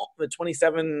 that's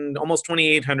almost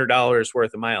 $2,800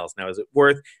 worth of miles. Now, is it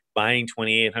worth buying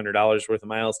 $2,800 worth of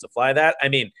miles to fly that? I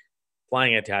mean,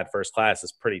 flying Etihad first class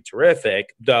is pretty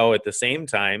terrific, though at the same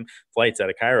time, flights out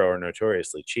of Cairo are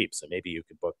notoriously cheap. So maybe you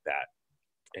could book that,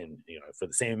 and for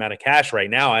the same amount of cash right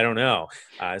now. I don't know.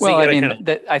 So Well, you I got to mean, kind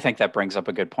of. I think that brings up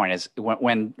a good point. Is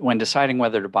when deciding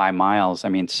whether to buy miles, I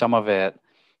mean, some of it,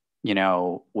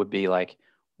 would be like,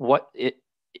 what it,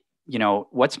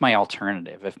 what's my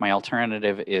alternative? If my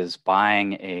alternative is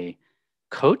buying a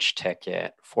coach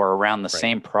ticket for around the Right.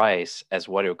 same price as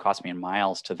what it would cost me in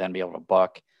miles to then be able to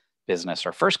book business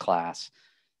or first class,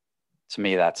 to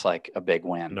me, that's like a big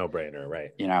win. No brainer,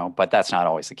 right? But that's not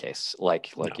always the case.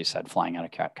 Like No. you said, flying out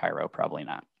of Cairo, probably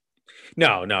not.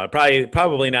 No,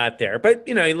 probably not there. But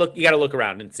you got to look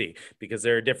around and see, because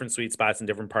there are different sweet spots in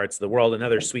different parts of the world.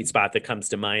 Another sweet spot that comes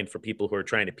to mind for people who are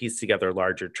trying to piece together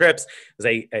larger trips is,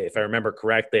 if I remember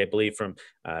correctly, I believe from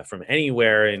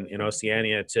anywhere in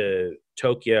Oceania to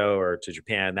Tokyo or to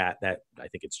Japan. That I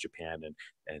think it's Japan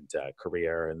and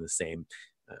Korea are in the same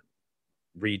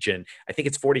region. I think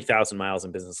it's 40,000 miles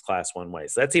in business class one way.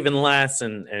 So that's even less.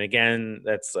 And again,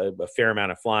 that's a fair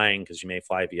amount of flying, because you may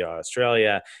fly via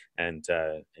Australia and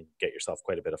get yourself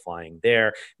quite a bit of flying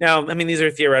there. Now, I mean, these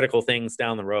are theoretical things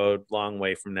down the road, long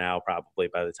way from now, probably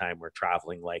by the time we're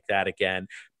traveling like that again.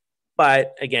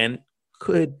 But again,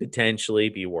 could potentially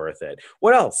be worth it.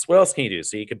 What else? What else can you do?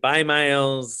 So you could buy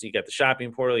miles. You got the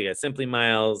shopping portal. You got Simply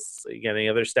Miles. You got any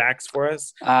other stacks for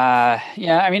us?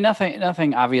 Yeah, I mean,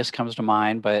 nothing obvious comes to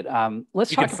mind, but let's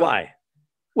You can talk about. fly.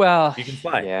 Well, You can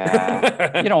fly.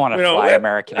 yeah, you don't want to fly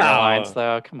American Airlines,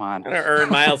 No, though. Come on. gonna earn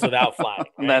miles without flying,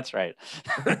 right? That's right.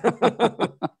 That's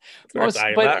what we're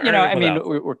talking But about. Earning I mean, without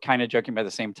flying. we're kind of joking, but at the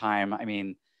same time, I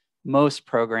mean, most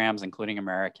programs, including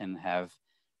American, have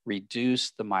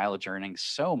reduced the mileage earnings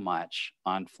so much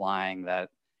on flying that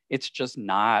it's just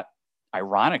not,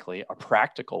 ironically, a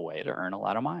practical way to earn a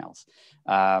lot of miles.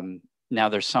 Now,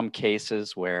 there's some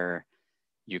cases where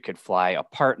you could fly a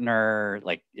partner,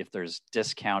 like if there's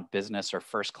discount business or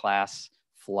first class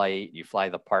flight, you fly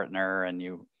the partner and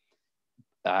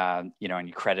and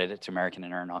you credit it to American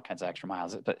and earn all kinds of extra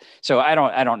miles. But so I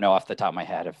don't know off the top of my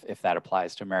head if that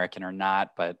applies to American or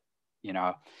not, but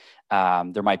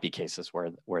there might be cases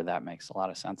where that makes a lot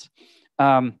of sense.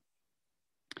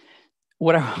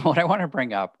 What I want to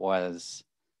bring up was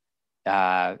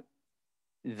that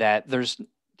there's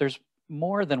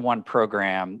more than one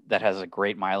program that has a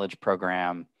great mileage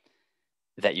program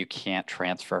that you can't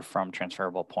transfer from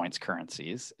transferable points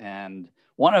currencies. And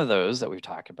one of those that we've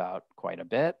talked about quite a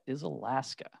bit is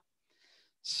Alaska.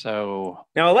 So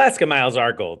now, Alaska miles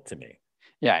are gold to me.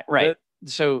 Yeah, right.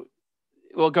 So,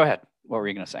 well, go ahead. What were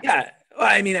you going to say? Yeah. Well,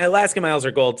 I mean, Alaska miles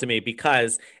are gold to me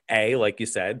because A, like you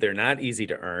said, they're not easy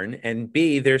to earn, and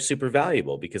B, they're super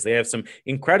valuable because they have some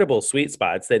incredible sweet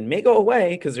spots that may go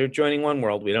away because they're joining One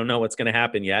World. We don't know what's going to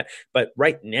happen yet, but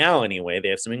right now, anyway, they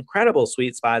have some incredible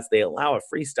sweet spots. They allow a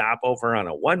free stopover on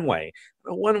a one-way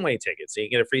ticket, so you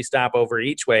get a free stopover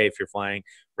each way if you're flying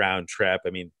round trip. I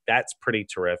mean, that's pretty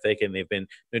terrific, and they've been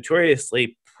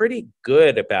notoriously pretty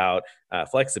good about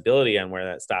flexibility on where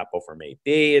that stopover may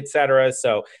be, et cetera.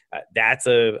 So that's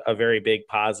a very big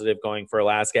positive going for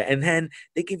Alaska. And then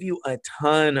they give you a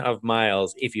ton of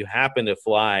miles if you happen to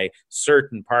fly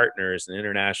certain partners and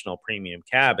international premium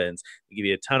cabins. They give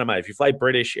you a ton of miles. If you fly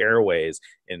British Airways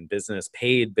in business,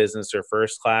 paid business or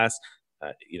first class,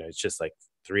 it's just like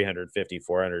 350,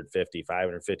 450,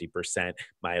 550%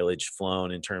 mileage flown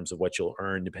in terms of what you'll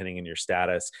earn depending on your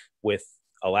status with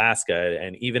Alaska.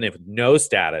 And even with no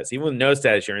status, you're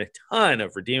in a ton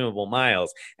of redeemable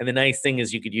miles. And the nice thing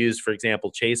is you could use, for example,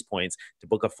 Chase points to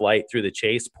book a flight through the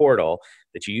Chase portal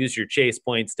that you use your Chase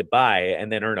points to buy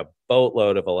and then earn a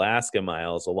boatload of Alaska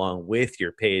miles along with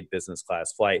your paid business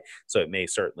class flight. So it may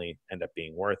certainly end up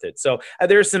being worth it. So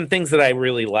there's some things that I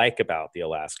really like about the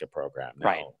Alaska program now.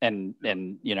 Right. And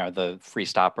the free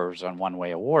stoppers on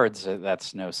one-way awards,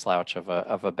 that's no slouch of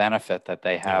a benefit that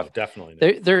they have. No,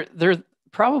 definitely. They're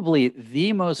probably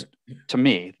the most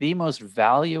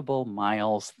valuable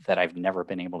miles that I've never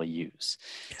been able to use.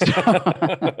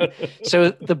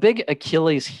 So the big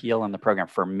Achilles heel in the program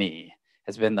for me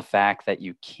has been the fact that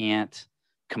you can't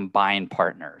combine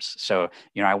partners. So,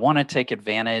 I want to take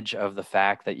advantage of the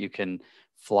fact that you can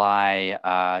fly,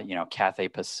 Cathay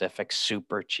Pacific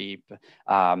super cheap.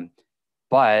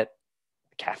 But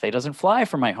Cathay doesn't fly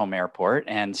from my home airport.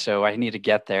 And so I need to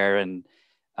get there. And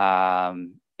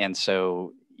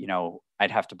so,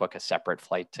 I'd have to book a separate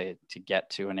flight to get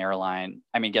to an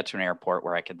get to an airport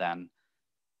where I could then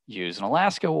use an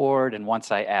Alaska award. And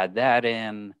once I add that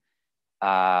in,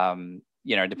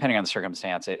 depending on the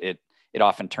circumstance, it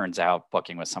often turns out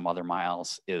booking with some other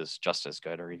miles is just as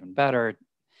good or even better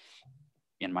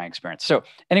in my experience. So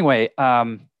anyway,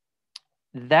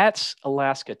 that's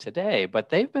Alaska today, but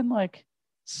they've been like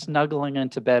snuggling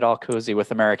into bed all cozy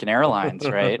with American Airlines,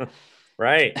 right?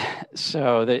 Right.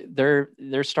 So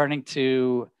they're starting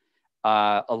to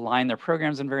align their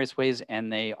programs in various ways,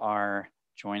 and they are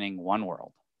joining One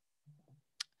World.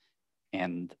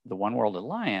 And the One World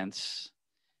Alliance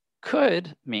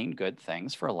could mean good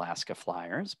things for Alaska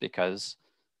flyers, because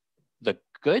the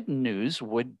good news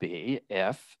would be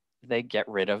if they get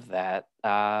rid of that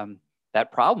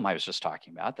that problem I was just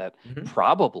talking about, that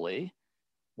probably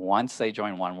once they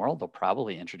join One World, they'll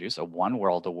probably introduce a One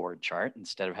World award chart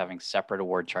instead of having separate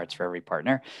award charts for every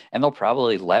partner. And they'll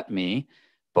probably let me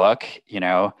book,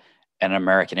 an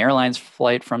American Airlines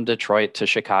flight from Detroit to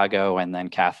Chicago, and then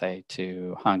Cathay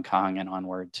to Hong Kong and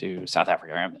onward to South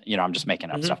Africa. I'm just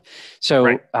making up stuff. So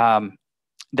right.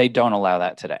 They don't allow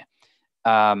that today.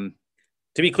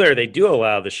 To be clear, they do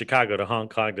allow the Chicago to Hong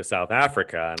Kong to South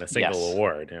Africa on a single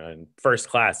award. In first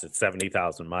class, it's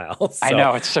 70,000 miles. So, I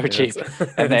know, it's so cheap.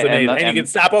 And you can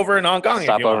stop over in Hong Kong.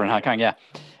 Stop over in Hong Kong, yeah.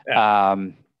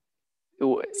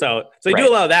 So they do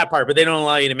allow that part, but they don't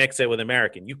allow you to mix it with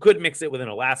American. You could mix it with an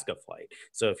Alaska flight.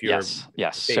 So if you're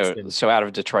yes. So out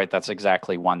of Detroit, that's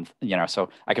exactly one. So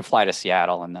I could fly to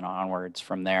Seattle and then onwards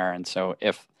from there. And so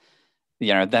if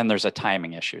then there's a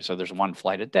timing issue. So there's one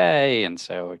flight a day, and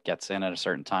so it gets in at a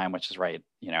certain time, which is right,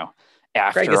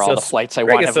 after all the flights I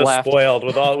want to have left. Spoiled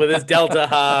with his Delta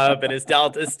hub and his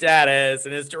Delta status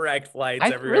and his direct flights.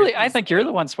 I think you're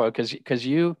the one spoiled because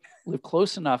you live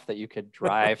close enough that you could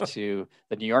drive to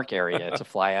the New York area to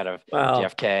fly out of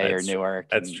JFK or Newark.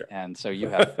 That's true. And so you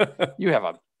have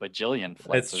a bajillion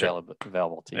flights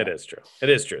available to you. It is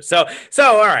true. So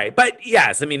all right. But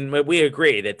yes, I mean, we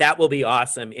agree that will be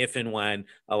awesome if and when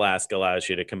Alaska allows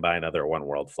you to combine other One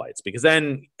World flights, because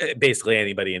then basically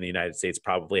anybody in the United States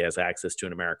probably has access to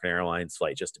an American Airlines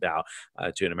flight, just about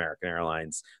to an American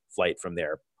Airlines flight from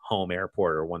their home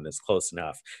airport, or one that's close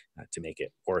enough to make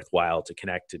it worthwhile to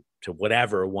connect to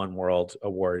whatever One World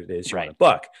award it is you want to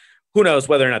book. Who knows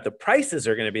whether or not the prices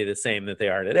are going to be the same that they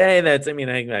are today? I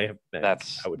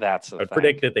would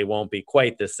predict that they won't be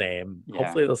quite the same. Yeah.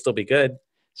 Hopefully they'll still be good.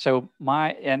 So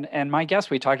my guess,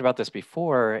 we talked about this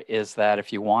before, is that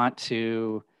if you want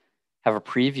to have a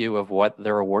preview of what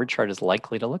their award chart is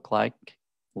likely to look like,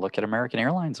 look at American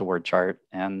Airlines award chart.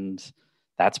 And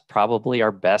that's probably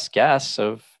our best guess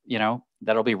of,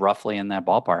 that'll be roughly in that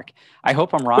ballpark. I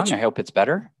hope I'm wrong. I hope it's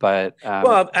better, but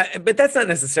but that's not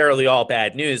necessarily all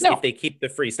bad news. No. If they keep the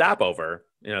free stopover,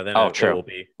 then Oh, it will true.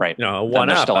 be, Right. a Then one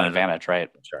there's up still an on advantage,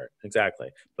 right? the chart. Exactly.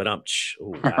 But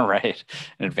ooh, wow. Right.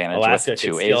 An advantage with Alaska could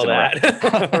two A's steal in a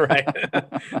that. row.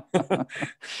 Right.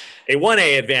 A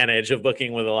 1A advantage of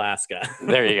booking with Alaska.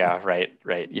 There you go. Right.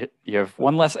 Right. You have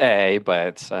one less A,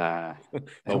 but Well,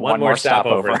 one one more more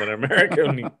stopover stopover. than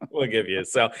American will give you.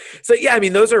 So yeah, I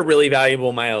mean, those are really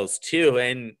valuable miles too,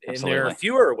 and there are Absolutely.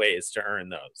 fewer ways to earn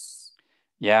those.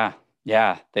 Yeah.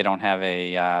 Yeah. They don't have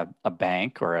a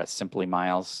bank or a Simply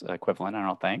Miles equivalent, I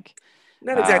don't think.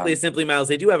 Not exactly Um, Simply Miles.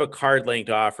 They do have a card linked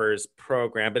offers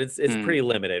program, but it's mm, pretty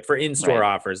limited for in-store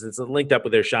right. offers. It's linked up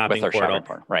with their With shopping our shopping portal.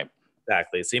 part. Right.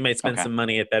 Exactly. So you might spend Okay. some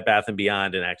money at Bed Bath and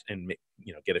Beyond and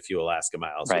get a few Alaska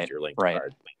miles with Right. your linked Right.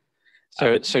 card,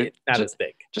 So, but so it's not as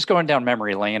big. just going down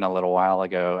memory lane a little while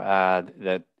ago,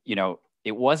 that,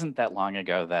 it wasn't that long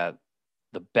ago that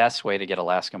the best way to get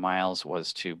Alaska miles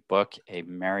was to book a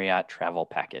Marriott travel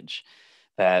package.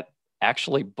 That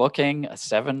actually booking a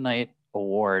 7-night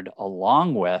award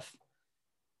along with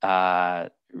uh,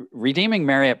 redeeming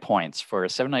Marriott points for a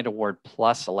 7-night award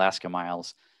plus Alaska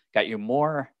miles got you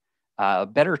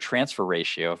better transfer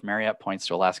ratio of Marriott points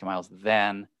to Alaska miles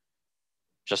than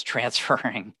just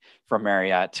transferring from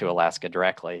Marriott to Alaska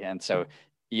directly. And so,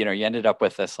 you ended up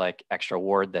with this like extra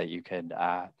award that you could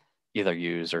either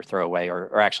use or throw away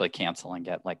or actually cancel and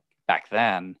get, like, back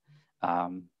then,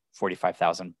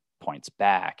 45,000 points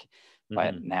back.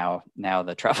 But Mm-hmm. now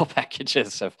the travel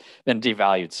packages have been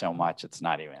devalued so much, it's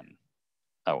not even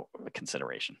a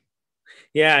consideration.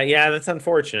 Yeah, that's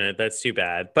unfortunate. That's too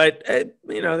bad. But it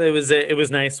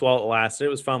was nice while it lasted. It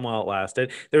was fun while it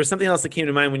lasted. There was something else that came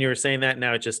to mind when you were saying that.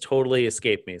 Now it just totally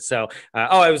escaped me. So,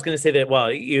 I was going to say that. Well,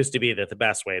 it used to be that the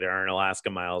best way to earn Alaska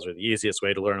miles, or the easiest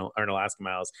way to earn Alaska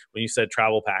miles, when you said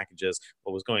travel packages,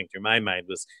 what was going through my mind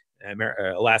was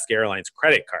Alaska Airlines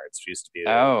credit cards used to be a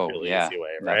Oh really yeah, easy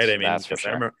way, right? that's I mean, that's for because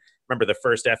sure. remember the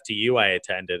first FTU I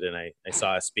attended, and I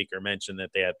saw a speaker mention that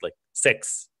they had like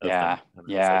 6 of Yeah, them, and I was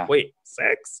like, yeah. "Wait,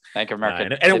 6?" Bank of America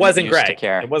And it didn't wasn't used to Greg. It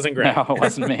care. wasn't Greg. No, it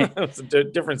wasn't me. It was a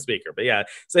different speaker. But yeah,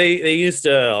 so they used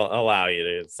to allow you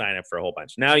to sign up for a whole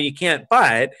bunch. Now you can't,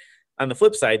 but on the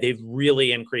flip side, they've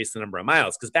really increased the number of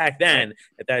miles, because back then, Right.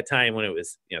 at that time, when it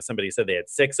was, somebody said they had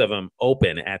 6 of them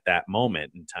open at that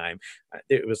moment in time,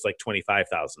 it was like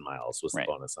 25,000 miles was the Right.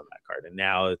 bonus on that card. And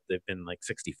now they've been like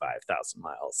 65,000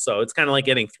 miles. So it's kind of like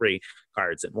getting 3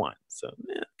 cards at once. So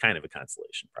kind of a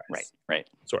consolation Right. prize, Right.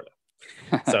 sort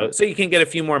of. So you can get a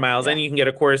few more miles, Yeah. and you can get,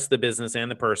 of course, the business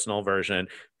and the personal version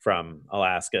from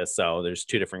Alaska. So there's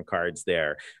 2 different cards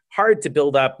there. Hard to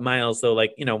build up miles though.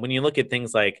 Like, when you look at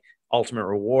things like ultimate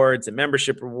rewards and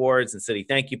membership rewards and city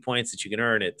thank you points that you can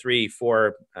earn at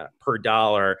 3-4 per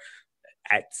dollar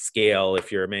at scale, if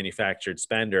you're a manufactured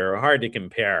spender, are hard to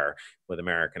compare with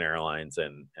American Airlines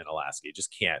and Alaska. You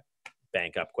just can't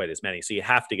bank up quite as many. So you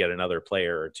have to get another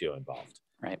player or 2 involved.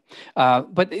 Right.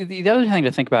 But the other thing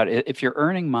to think about, if you're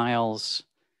earning miles,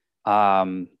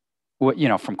 from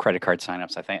credit card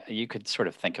signups, I think you could sort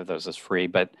of think of those as free.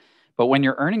 But when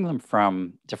you're earning them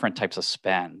from different types of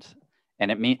spend,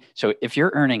 so if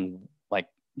you're earning, like,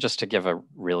 just to give a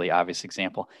really obvious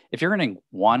example, if you're earning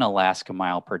 1 Alaska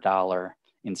mile per dollar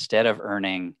instead of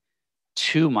earning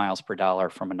 2 miles per dollar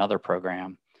from another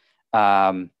program,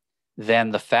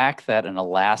 then the fact that an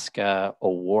Alaska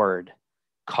award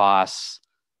costs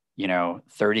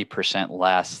 30%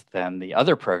 less than the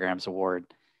other program's award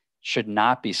should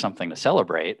not be something to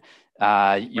celebrate.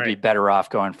 You'd be better off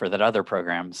going for that other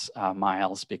program's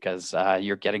miles, because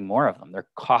you're getting more of them. They're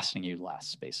costing you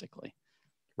less, basically.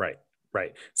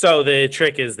 Right. So the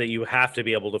trick is that you have to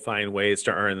be able to find ways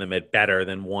to earn them at better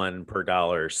than 1 per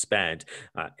dollar spent,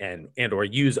 and or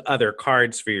use other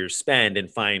cards for your spend,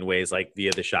 and find ways like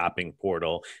via the shopping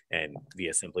portal and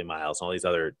via Simply Miles and all these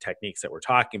other techniques that we're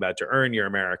talking about to earn your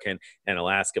American and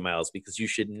Alaska miles, because you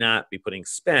should not be putting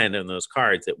spend on those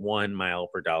cards at 1 mile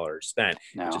per dollar spent.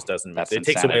 No, it just doesn't make that's it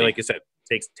takes away, insanity. like you said,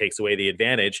 takes away the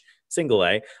advantage single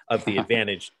A of the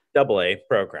advantage double A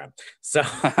program. So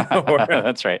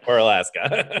That's right. or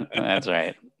Alaska. That's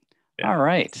right. Yeah. All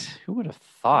right. Who would have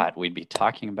thought we'd be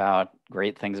talking about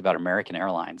great things about American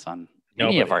Airlines on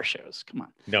any of our shows? Come on.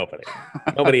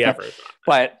 Nobody ever.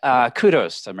 But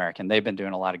kudos to American. They've been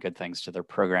doing a lot of good things to their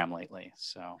program lately.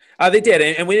 So they did,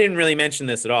 and we didn't really mention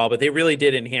this at all, but they really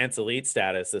did enhance elite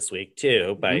status this week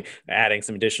too by adding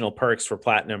some additional perks for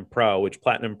Platinum Pro. Which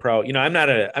Platinum Pro, I'm not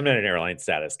an airline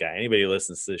status guy. Anybody who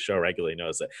listens to the show regularly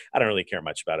knows that I don't really care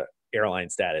much about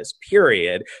airline status,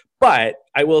 period. But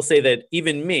I will say that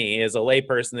even me, as a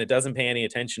layperson that doesn't pay any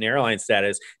attention to airline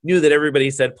status, knew that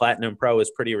everybody said Platinum Pro is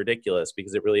pretty ridiculous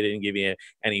because it really didn't give you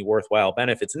any worthwhile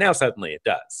benefits. And now suddenly it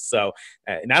does. So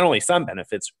not only some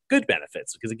benefits, good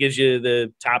benefits, because it gives you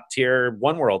the top tier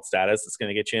One World status that's going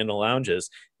to get you into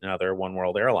lounges and other One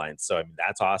World airlines. So I mean,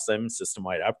 that's awesome.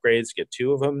 System-wide upgrades, you get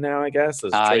 2 of them now, I guess.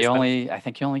 I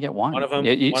think you only get one. One of them.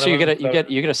 So you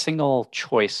get a single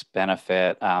choice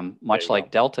benefit, much like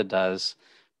Delta does.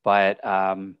 But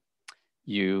the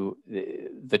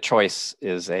choice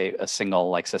is a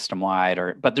single, like system wide,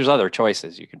 but there's other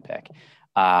choices you can pick.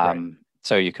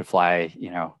 So you could fly,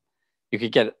 you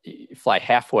could fly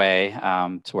halfway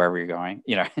to wherever you're going.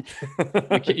 You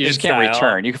just can't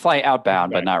return. You can fly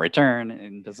outbound, but not return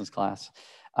in business class.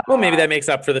 Well, maybe that makes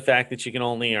up for the fact that you can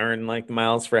only earn like the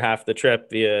miles for half the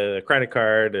trip via a credit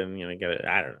card, and get it.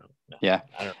 I don't know. No, yeah,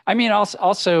 I mean,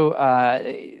 also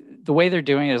the way they're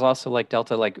doing it is also like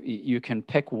Delta. Like you can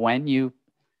pick when you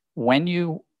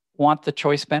want the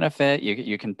choice benefit.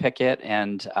 You can pick it,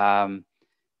 and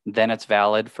then it's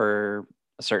valid for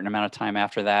a certain amount of time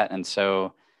after that. And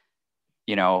so,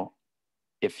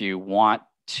 if you want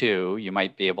to, you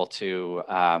might be able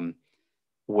to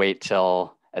wait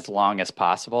till as long as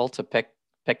possible to pick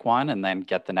one, and then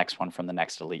get the next one from the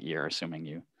next elite year, assuming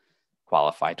you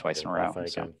qualify twice in a row.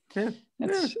 So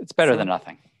it's better than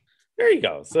nothing. There you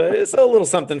go. So it's a little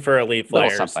something for elite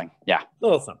flyers. Little something, yeah.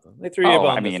 Little something. They threw you a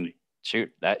bone. I mean,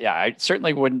 shoot, I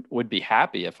certainly would be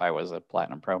happy if I was a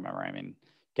Platinum Pro member. I mean,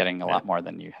 getting a lot more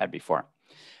than you had before.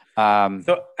 And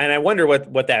I wonder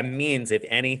what that means, if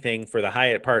anything, for the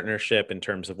Hyatt partnership in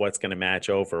terms of what's going to match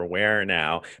over where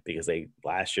now, because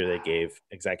last year they gave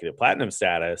executive platinum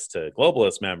status to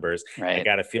globalist members. Right. I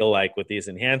got to feel like with these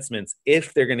enhancements,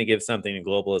 if they're going to give something to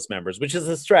globalist members, which is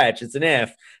a stretch, it's an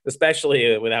if,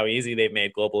 especially with how easy they've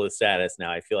made globalist status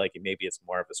now. I feel like maybe it's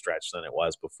more of a stretch than it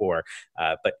was before.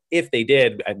 But if they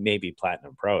did, maybe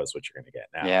Platinum Pro is what you're going to get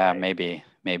now. Yeah, right?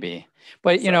 Maybe.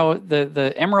 But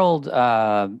the Emerald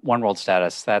One World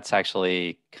status, that's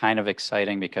actually kind of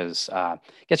exciting because it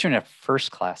gets you into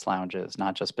first class lounges,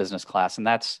 not just business class, and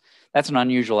that's an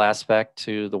unusual aspect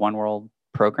to the One World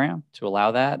program to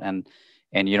allow that.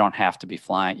 And you don't have to be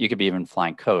flying. You could be even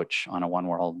flying coach on a One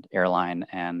World airline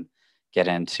and get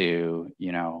into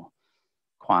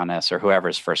Qantas or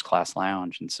whoever's first class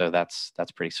lounge, and so that's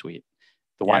pretty sweet.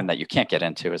 The one that you can't get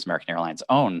into is American Airlines'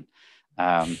 own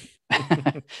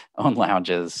own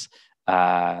lounges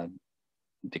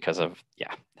because of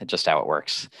just how it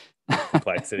works.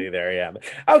 Complexity there, yeah.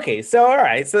 Okay, so all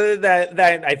right, so that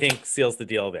I think seals the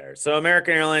deal there. So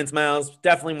American Airlines miles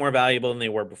definitely more valuable than they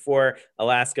were before.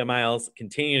 Alaska miles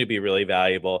continue to be really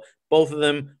valuable. Both of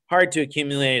them hard to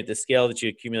accumulate at the scale that you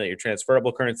accumulate your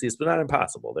transferable currencies, but not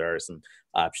impossible. There are some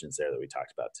options there that we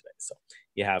talked about today, so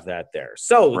you have that there.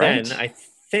 So then I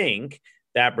think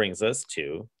that brings us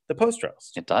to the post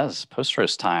roast. It does. Post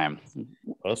roast time.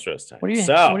 Post roast time. What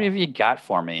have you got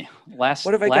for me? Last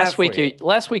week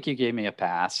you gave me a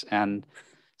pass, and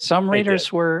some readers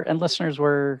and listeners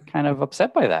were kind of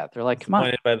upset by that. They're like, "Come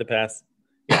on!" By the pass.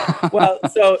 Yeah. Well,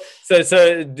 so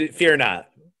fear not,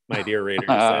 my dear readers.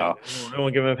 I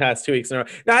won't give them a pass 2 weeks in a row.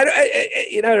 No,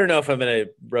 I don't know if I'm going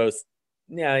to roast.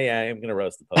 Yeah, I'm going to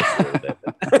roast the post a little bit.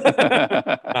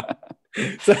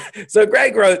 So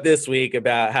Greg wrote this week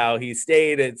about how he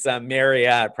stayed at some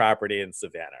Marriott property in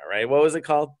Savannah, right? What was it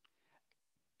called?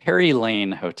 Perry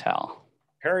Lane Hotel.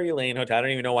 Perry Lane Hotel. I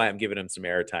don't even know why I'm giving him some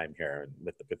airtime here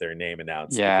with their name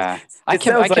announced. Yeah, I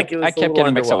kept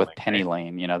getting mixed up with Penny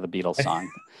Lane, the Beatles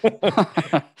song.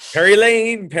 Perry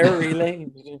Lane.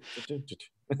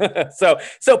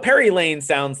 So Perry Lane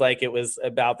sounds like it was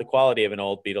about the quality of an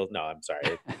old Beatles. No, I'm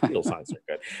sorry. Beatles songs are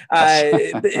good.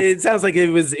 It sounds like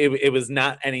it was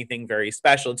not anything very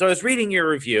special. And so I was reading your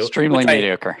review. Extremely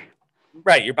mediocre.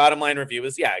 Right. Your bottom line review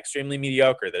was, extremely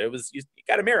mediocre. That it was, you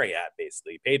got a Marriott,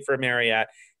 basically. You paid for a Marriott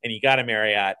and you got a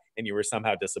Marriott and you were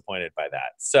somehow disappointed by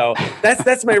that. So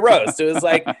that's my roast. It was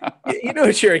like, you know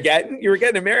what you were getting? You were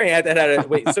getting a Marriott that had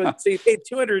so you paid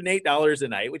 $208 a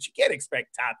night, which you can't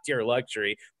expect top tier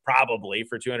luxury probably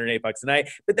for $208 a night.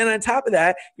 But then on top of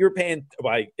that, you were paying,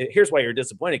 here's why you're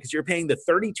disappointed, because you're paying the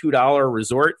 $32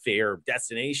 resort fee or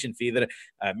destination fee that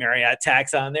Marriott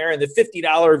tax on there, and the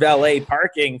 $50 valet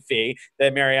parking fee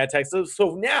that Marriott tax.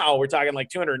 So now we're talking like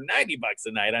 $290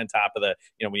 a night on top of the,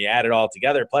 when you add it all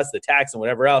together, plus the tax and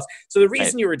whatever else. So the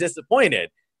reason you were disappointed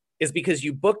is because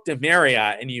you booked a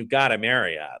Marriott and you got a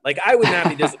Marriott. Like, I would not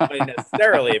be disappointed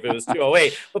necessarily if it was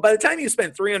 208, but by the time you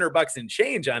spent $300 and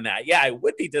change on that, I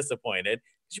would be disappointed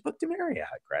because you booked a Marriott,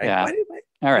 Greg. Yeah.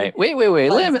 All right. Wait.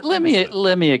 Let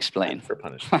me explain. For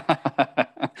punishment.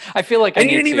 I feel like I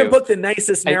And you need didn't even to. book the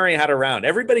nicest Marriott around.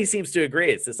 Everybody seems to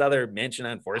agree. It's this other mansion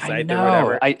on I Forsyth or know.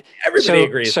 whatever. Everybody So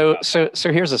agrees so about that. so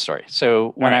so here's the story. So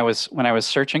All right. when I was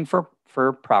searching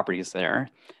for properties there,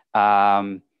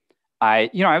 um, I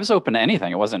was open to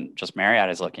anything. It wasn't just Marriott I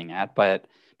was looking at, but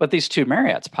these two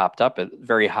Marriotts popped up at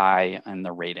very high in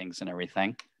the ratings and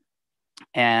everything.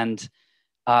 And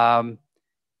um,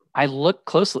 I looked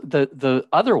closely. The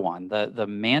other one, the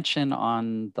mansion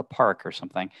on the park or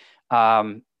something,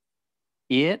 um,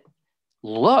 it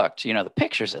looked, the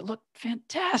pictures, it looked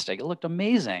fantastic. It looked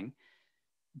amazing,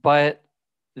 but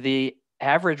the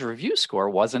average review score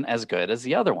wasn't as good as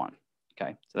the other one.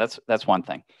 Okay, so that's one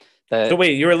thing. So The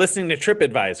wait, you were listening to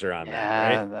TripAdvisor on that,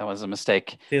 right? Yeah, that was a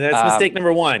mistake. See, that's mistake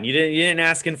number one. You didn't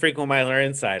ask infrequent miler I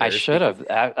insiders should because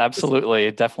have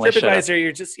absolutely, definitely should have. TripAdvisor,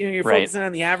 you're just you're Right, focusing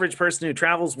on the average person who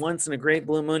travels once in a great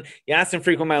blue moon. You asked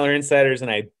infrequent miler insiders,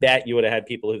 and I bet you would have had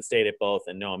people who stayed at both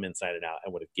and know them inside and out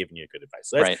and would have given you good advice.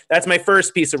 So right. that's my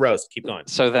first piece of roast. Keep going.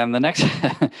 So then the next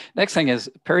next thing is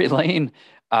Perry Lane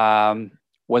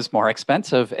was more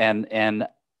expensive and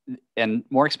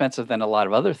more expensive than a lot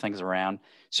of other things around.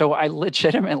 So I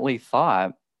legitimately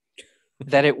thought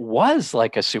that it was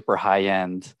like a super high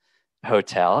end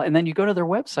hotel. And then you go to their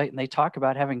website and they talk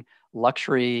about having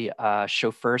luxury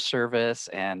chauffeur service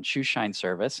and shoe shine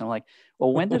service. And I'm like,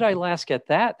 well, when did I last get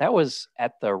that? That was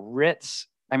at the Ritz.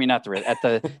 I mean, not the Ritz, at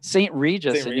the St.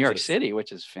 Regis St. in New York Regis. City,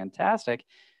 which is fantastic.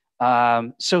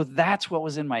 So that's what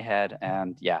was in my head.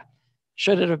 And yeah,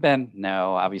 should it have been?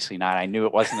 No, obviously not. I knew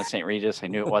it wasn't a St. Regis. I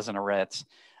knew it wasn't a Ritz.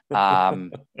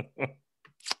 Um,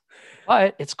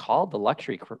 but it's called the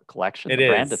Luxury Collection, It the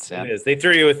brand is. it's It in. is. They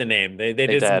threw you with a name. They They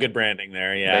did some did. good branding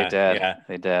there. They Yeah. did. Yeah.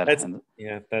 They did. That's And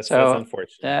that's so,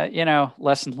 unfortunate.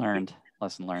 lesson learned.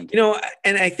 Lesson learned.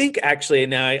 And I think actually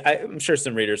now I'm sure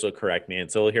some readers will correct me, and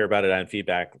so we'll hear about it on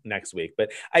feedback next week.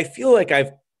 But I feel like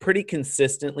I've pretty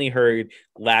consistently heard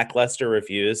lackluster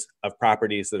reviews of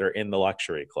properties that are in the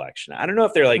luxury collection. I don't know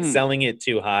if they're like selling it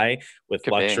too high with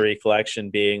Could luxury be.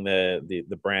 collection being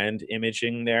the brand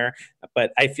imaging there,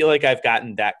 but I feel like I've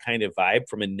gotten that kind of vibe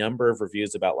from a number of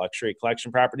reviews about luxury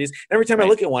collection properties. And every time I Right.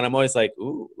 look at one, I'm always like,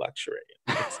 "Ooh, luxury!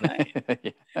 It's nice."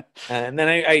 Yeah. And then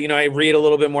I read a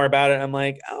little bit more about it. And I'm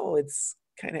like, oh, it's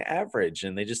kind of average,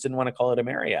 and they just didn't want to call it a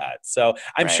Marriott. So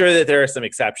I'm Right. sure that there are some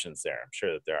exceptions there. I'm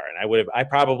sure that there are, and I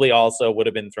probably also would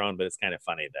have been thrown, but it's kind of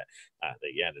funny that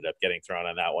you ended up getting thrown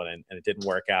on that one, and it didn't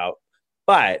work out.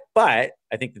 But I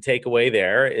think the takeaway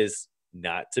there is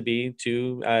not to be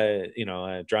too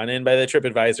drawn in by the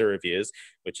TripAdvisor reviews,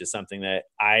 which is something that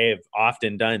I have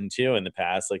often done too in the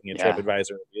past, looking at Yeah.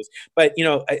 TripAdvisor reviews. But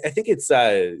I think it's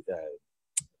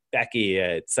Becky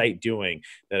at Site Doing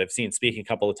that I've seen speaking a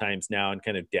couple of times now and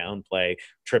kind of downplay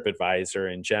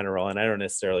TripAdvisor in general. And I don't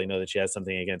necessarily know that she has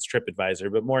something against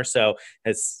TripAdvisor, but more so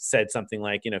has said something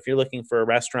like, if you're looking for a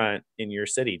restaurant in your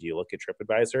city, do you look at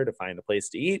TripAdvisor to find a place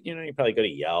to eat? You probably go to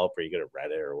Yelp or you go to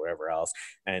Reddit or wherever else.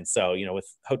 And so, with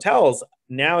hotels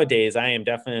nowadays, I am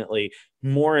definitely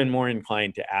more and more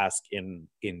inclined to ask in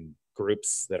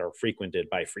groups that are frequented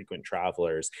by frequent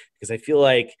travelers, because I feel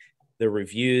like the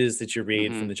reviews that you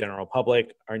read from the general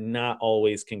public are not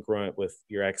always congruent with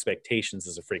your expectations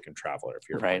as a frequent traveler if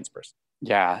you're a points person.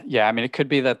 Yeah. Yeah. I mean, it could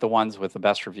be that the ones with the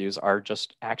best reviews are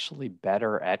just actually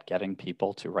better at getting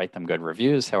people to write them good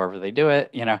reviews, however they do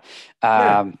it.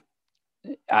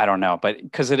 I don't know, but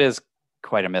because it is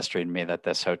quite a mystery to me that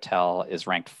this hotel is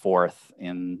ranked fourth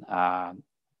in,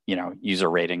 user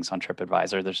ratings on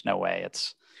TripAdvisor. There's no way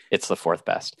it's the fourth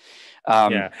best.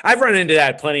 I've run into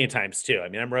that plenty of times too. I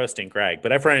mean, I'm roasting Greg,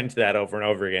 but I've run into that over and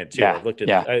over again too. I've looked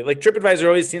at like TripAdvisor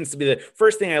always seems to be the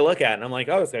first thing I look at, and I'm like,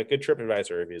 oh, it's got good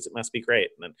TripAdvisor reviews. It must be great.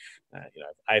 And then,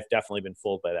 I've definitely been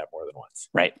fooled by that more than once.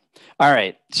 Right. All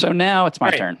right. So now it's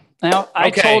my turn. Now I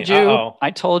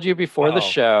told you before the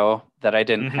show that I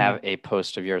didn't have a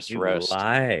post of yours to roast.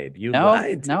 You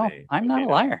lied to me. I'm not a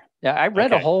liar. Yeah, I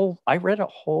read a whole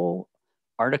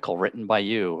article written by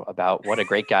you about what a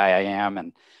great guy I am,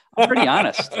 and I'm pretty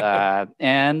honest.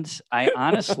 And I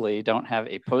honestly don't have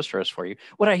a post roast for you.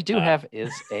 What I do have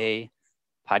is a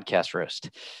podcast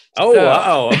roast. A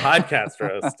podcast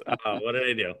roast. What did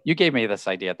I do? You gave me this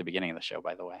idea at the beginning of the show,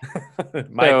 by the way.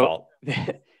 My fault.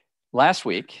 Last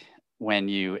week, when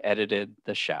you edited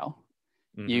the show,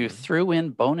 you threw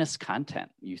in bonus content.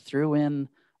 You threw in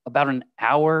about an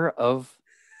hour of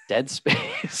dead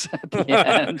space at the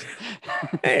end.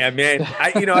 Hey, I mean,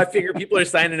 I figure people are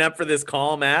signing up for this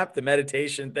Calm app, the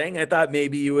meditation thing. I thought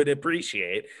maybe you would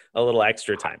appreciate a little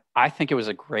extra time. I think it was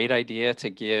a great idea to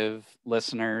give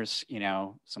listeners,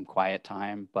 some quiet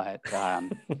time, but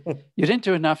you didn't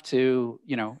do enough to,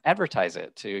 advertise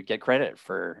it, to get credit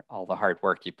for all the hard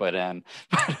work you put in,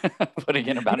 putting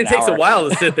in about an hour. It takes a while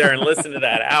to sit there and listen to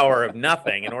that hour of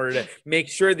nothing in order to make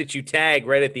sure that you tag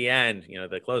right at the end,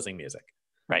 the closing music.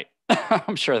 Right.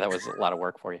 I'm sure that was a lot of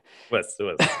work for you. It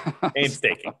was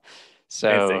painstaking.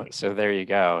 So there you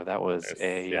go. That was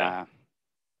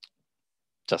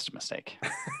just a mistake.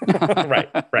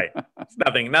 Right.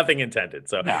 Nothing intended.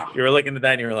 So you were looking at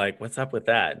that and you were like, what's up with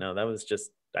that? No, that was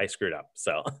just, I screwed up.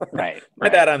 So right. My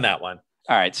bad on that one.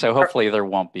 All right. So hopefully there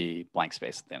won't be blank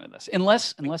space at the end of this,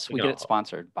 unless we get it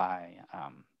sponsored by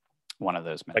one of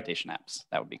those meditation apps.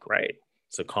 That would be cool. Right.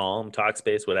 So Calm,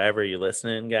 Talkspace, whatever, you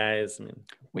listening, guys? I mean,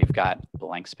 we've got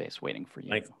blank space waiting for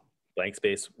you. Blank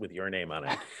space with your name on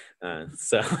it.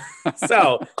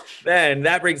 So then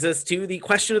that brings us to the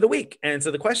question of the week. And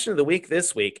so the question of the week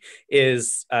this week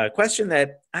is a question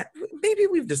that maybe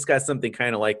we've discussed something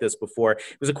kind of like this before.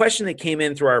 It was a question that came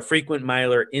in through our Frequent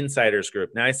Miler Insiders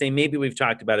group. Now I say maybe we've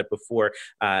talked about it before.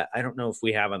 I don't know if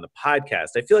we have on the podcast.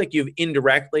 I feel like you've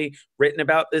indirectly written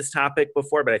about this topic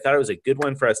before, but I thought it was a good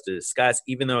one for us to discuss,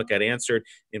 even though it got answered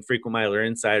in Frequent Miler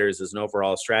Insiders as an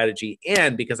overall strategy.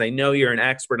 And because I know you're an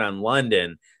expert on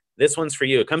London, this one's for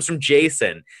you. It comes from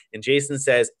Jason. And Jason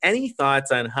says, any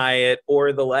thoughts on Hyatt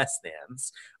or the less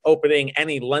thans opening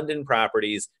any London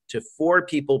properties to 4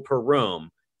 people per room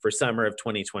for summer of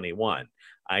 2021?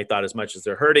 I thought as much as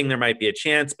they're hurting, there might be a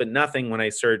chance, but nothing when I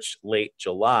searched late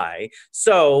July.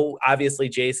 So obviously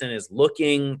Jason is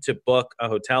looking to book a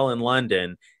hotel in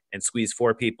London and squeeze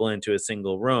 4 people into a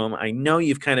single room. I know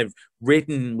you've kind of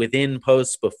written within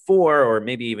posts before, or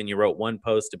maybe even you wrote one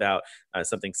post about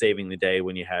something saving the day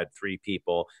when you had 3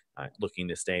 people looking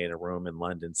to stay in a room in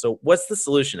London. So what's the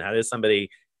solution? How does somebody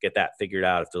get that figured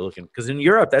out if they're looking? Because in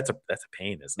Europe, that's a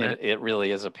pain, isn't it? It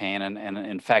really is a pain. And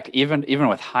in fact, even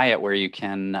with Hyatt, where you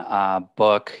can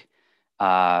book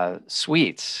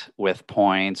suites with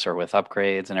points or with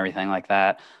upgrades and everything like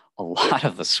that, a lot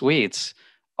of the suites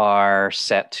are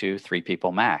set to 3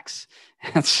 people max.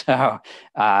 And so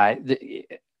I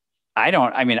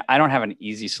don't have an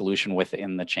easy solution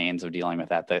within the chains of dealing with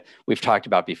that we've talked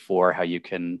about before, how you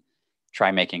can try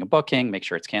making a booking, make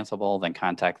sure it's cancelable, then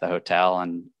contact the hotel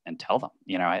and tell them.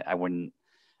 I wouldn't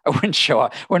show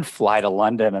up, wouldn't fly to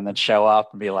London and then show up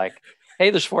and be like,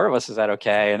 hey, there's 4 of us, is that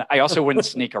okay? And I also wouldn't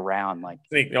sneak around, like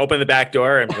open the back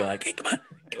door and be like, hey, come on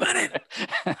in.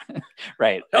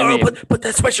 Right. Put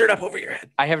that sweatshirt up over your head.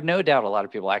 I have no doubt a lot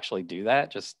of people actually do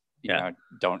that. Just,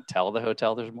 don't tell the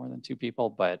hotel there's more than 2 people,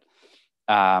 but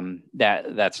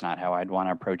that's not how I'd want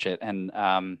to approach it. And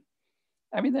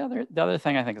the other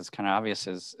thing I think is kind of obvious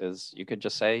is you could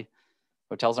just say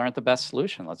hotels aren't the best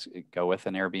solution. Let's go with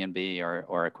an Airbnb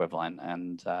or equivalent,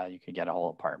 and you could get a whole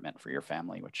apartment for your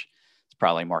family, which is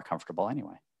probably more comfortable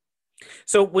anyway.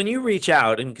 So when you reach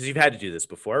out, and because you've had to do this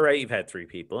before, right? You've had 3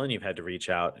 people and you've had to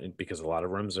reach out because a lot of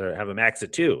rooms have a max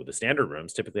of 2. The standard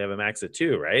rooms typically have a max of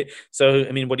 2, right? So,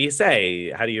 I mean, what do you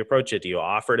say? How do you approach it? Do you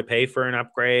offer to pay for an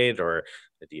upgrade, or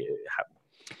what do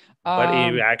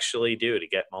you actually do to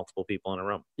get multiple people in a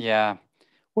room? Yeah.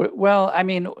 Well, I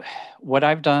mean, what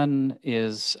I've done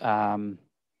is I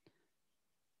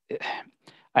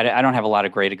don't have a lot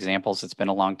of great examples. It's been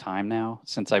a long time now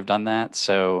since I've done that.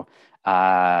 So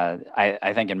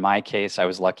I think in my case, I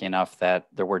was lucky enough that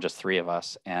there were just 3 of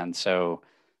us. And so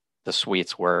the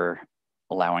suites were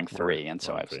allowing 3. And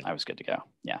so I was good to go.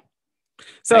 Yeah.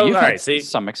 So, you've all right. So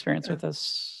some experience with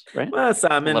this, right? Well,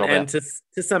 some, and to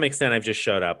some extent, I've just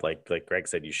showed up like Greg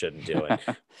said you shouldn't do it.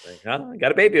 I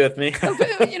got a baby with me.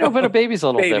 But a baby's a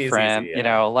little different. Easy,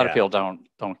 a lot of people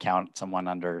don't count someone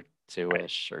under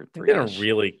 2-ish or 3. They don't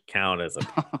really count as a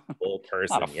full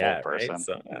person Not a full yet, person, right?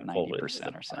 So 90% or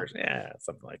something. Yeah,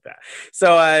 something like that.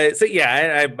 So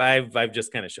yeah, I've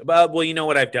just kind of showed. Well, you know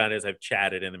what I've done is I've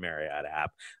chatted in the Marriott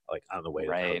app, like on the way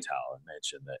to the hotel, and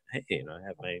mentioned that, hey, I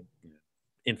have my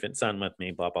infant son with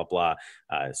me, blah blah blah.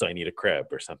 So I need a crib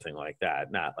or something like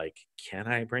that. Not like, can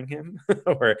I bring him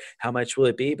or how much will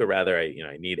it be? But rather,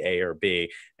 I need A or B,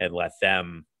 and let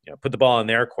them put the ball in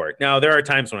their court. Now there are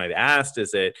times when I've asked,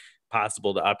 is it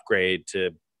possible to upgrade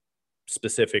to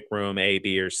specific room A,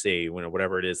 B, or C,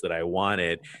 whatever it is that I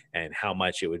wanted, and how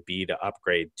much it would be to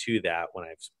upgrade to that when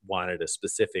I've wanted a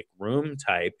specific room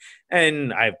type.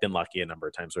 And I've been lucky a number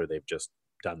of times where they've just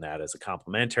done that as a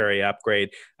complimentary upgrade.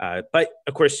 But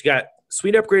of course, you got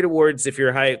Suite Upgrade Awards if you're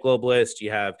a Hyatt Globalist.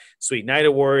 You have Suite Night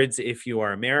Awards if you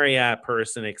are a Marriott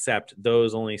person, except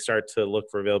those only start to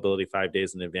look for availability 5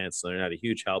 days in advance, so they're not a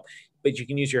huge help. But you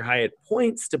can use your Hyatt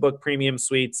points to book premium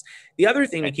suites. The other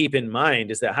thing to keep in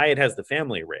mind is that Hyatt has the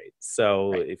family rate.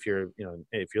 So if you're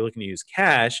looking to use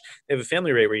cash, they have a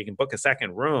family rate where you can book a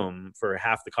second room for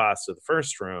half the cost of the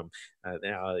first room.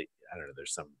 Now, I don't know,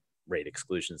 there's some rate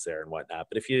exclusions there and whatnot.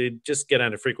 But if you just get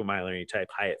onto Frequent Miler and you type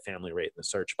Hyatt family rate in the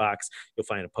search box, you'll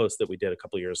find a post that we did a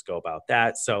couple of years ago about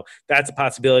that. So that's a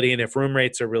possibility. And if room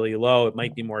rates are really low, it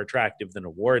might be more attractive than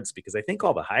awards, because I think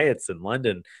all the Hyatts in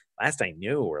London, last I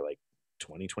knew, were like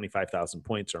 25,000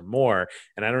 points or more.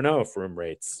 And I don't know if room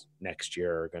rates next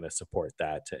year are going to support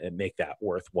that and make that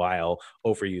worthwhile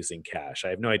over using cash. I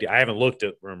have no idea. I haven't looked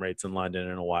at room rates in London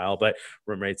in a while, but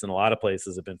room rates in a lot of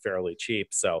places have been fairly cheap.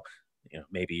 So,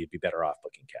 maybe you'd be better off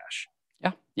booking cash.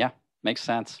 Yeah. Makes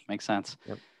sense.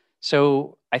 Yep.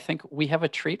 So I think we have a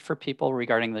treat for people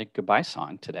regarding the goodbye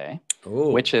song today. Ooh,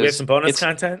 which is we have some bonus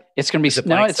content. It's going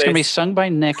to be sung by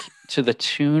Nick to the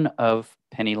tune of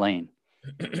Penny Lane.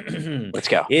 Let's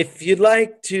go. If you'd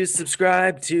like to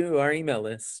subscribe to our email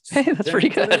list. Hey, that's pretty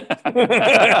good.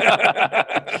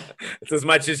 It's as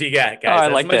much as you get, guys. Oh, I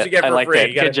like that. You get for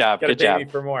free. Good job. Good job. Me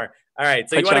for more. All right.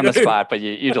 So put you on the spot, but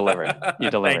you delivered.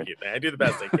 You delivered. Thank you, man. I do the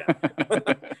best I can.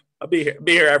 I'll be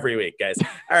here every week, guys.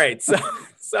 All right.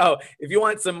 So if you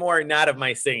want some more, not of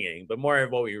my singing, but more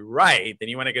of what we write, then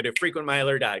you want to go to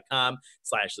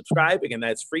frequentmiler.com/subscribe. Again,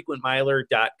 that's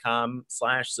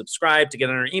frequentmiler.com/subscribe to get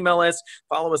on our email list.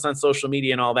 Follow us on social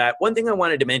media and all that. One thing I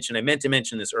wanted to mention, I meant to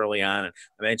mention this early on, and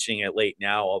I'm mentioning it late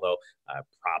now, although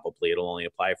probably it'll only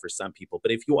apply for some people.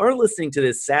 But if you are listening to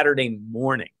this Saturday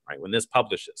morning, right, when this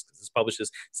publishes, because this publishes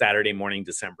Saturday morning,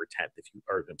 December 10th,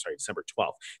 December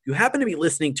 12th, if you happen to be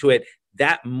listening to it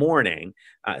that morning,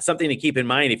 something to keep in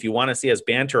mind, if you want to see us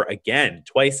banter again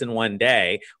twice in one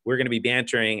day, we're going to be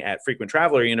bantering at Frequent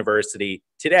Traveler University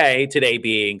today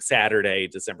being Saturday,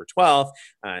 December 12th,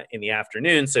 in the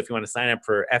afternoon. So if you want to sign up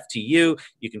for FTU,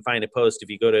 you can find a post if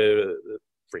you go to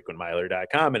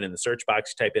frequentmiler.com, and in the search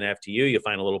box, type in FTU, you'll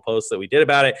find a little post that we did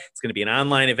about it. It's going to be an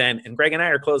online event, and Greg and I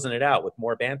are closing it out with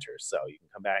more banter, so you can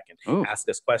come back and ask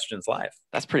us questions live.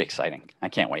 That's pretty exciting. I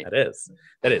can't wait.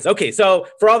 That is. Okay, so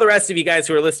for all the rest of you guys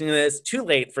who are listening to this, too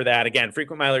late for that. Again,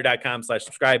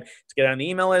 frequentmiler.com/subscribe to get on the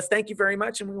email list. Thank you very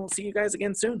much, and we will see you guys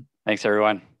again soon. Thanks,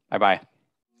 everyone. Bye-bye.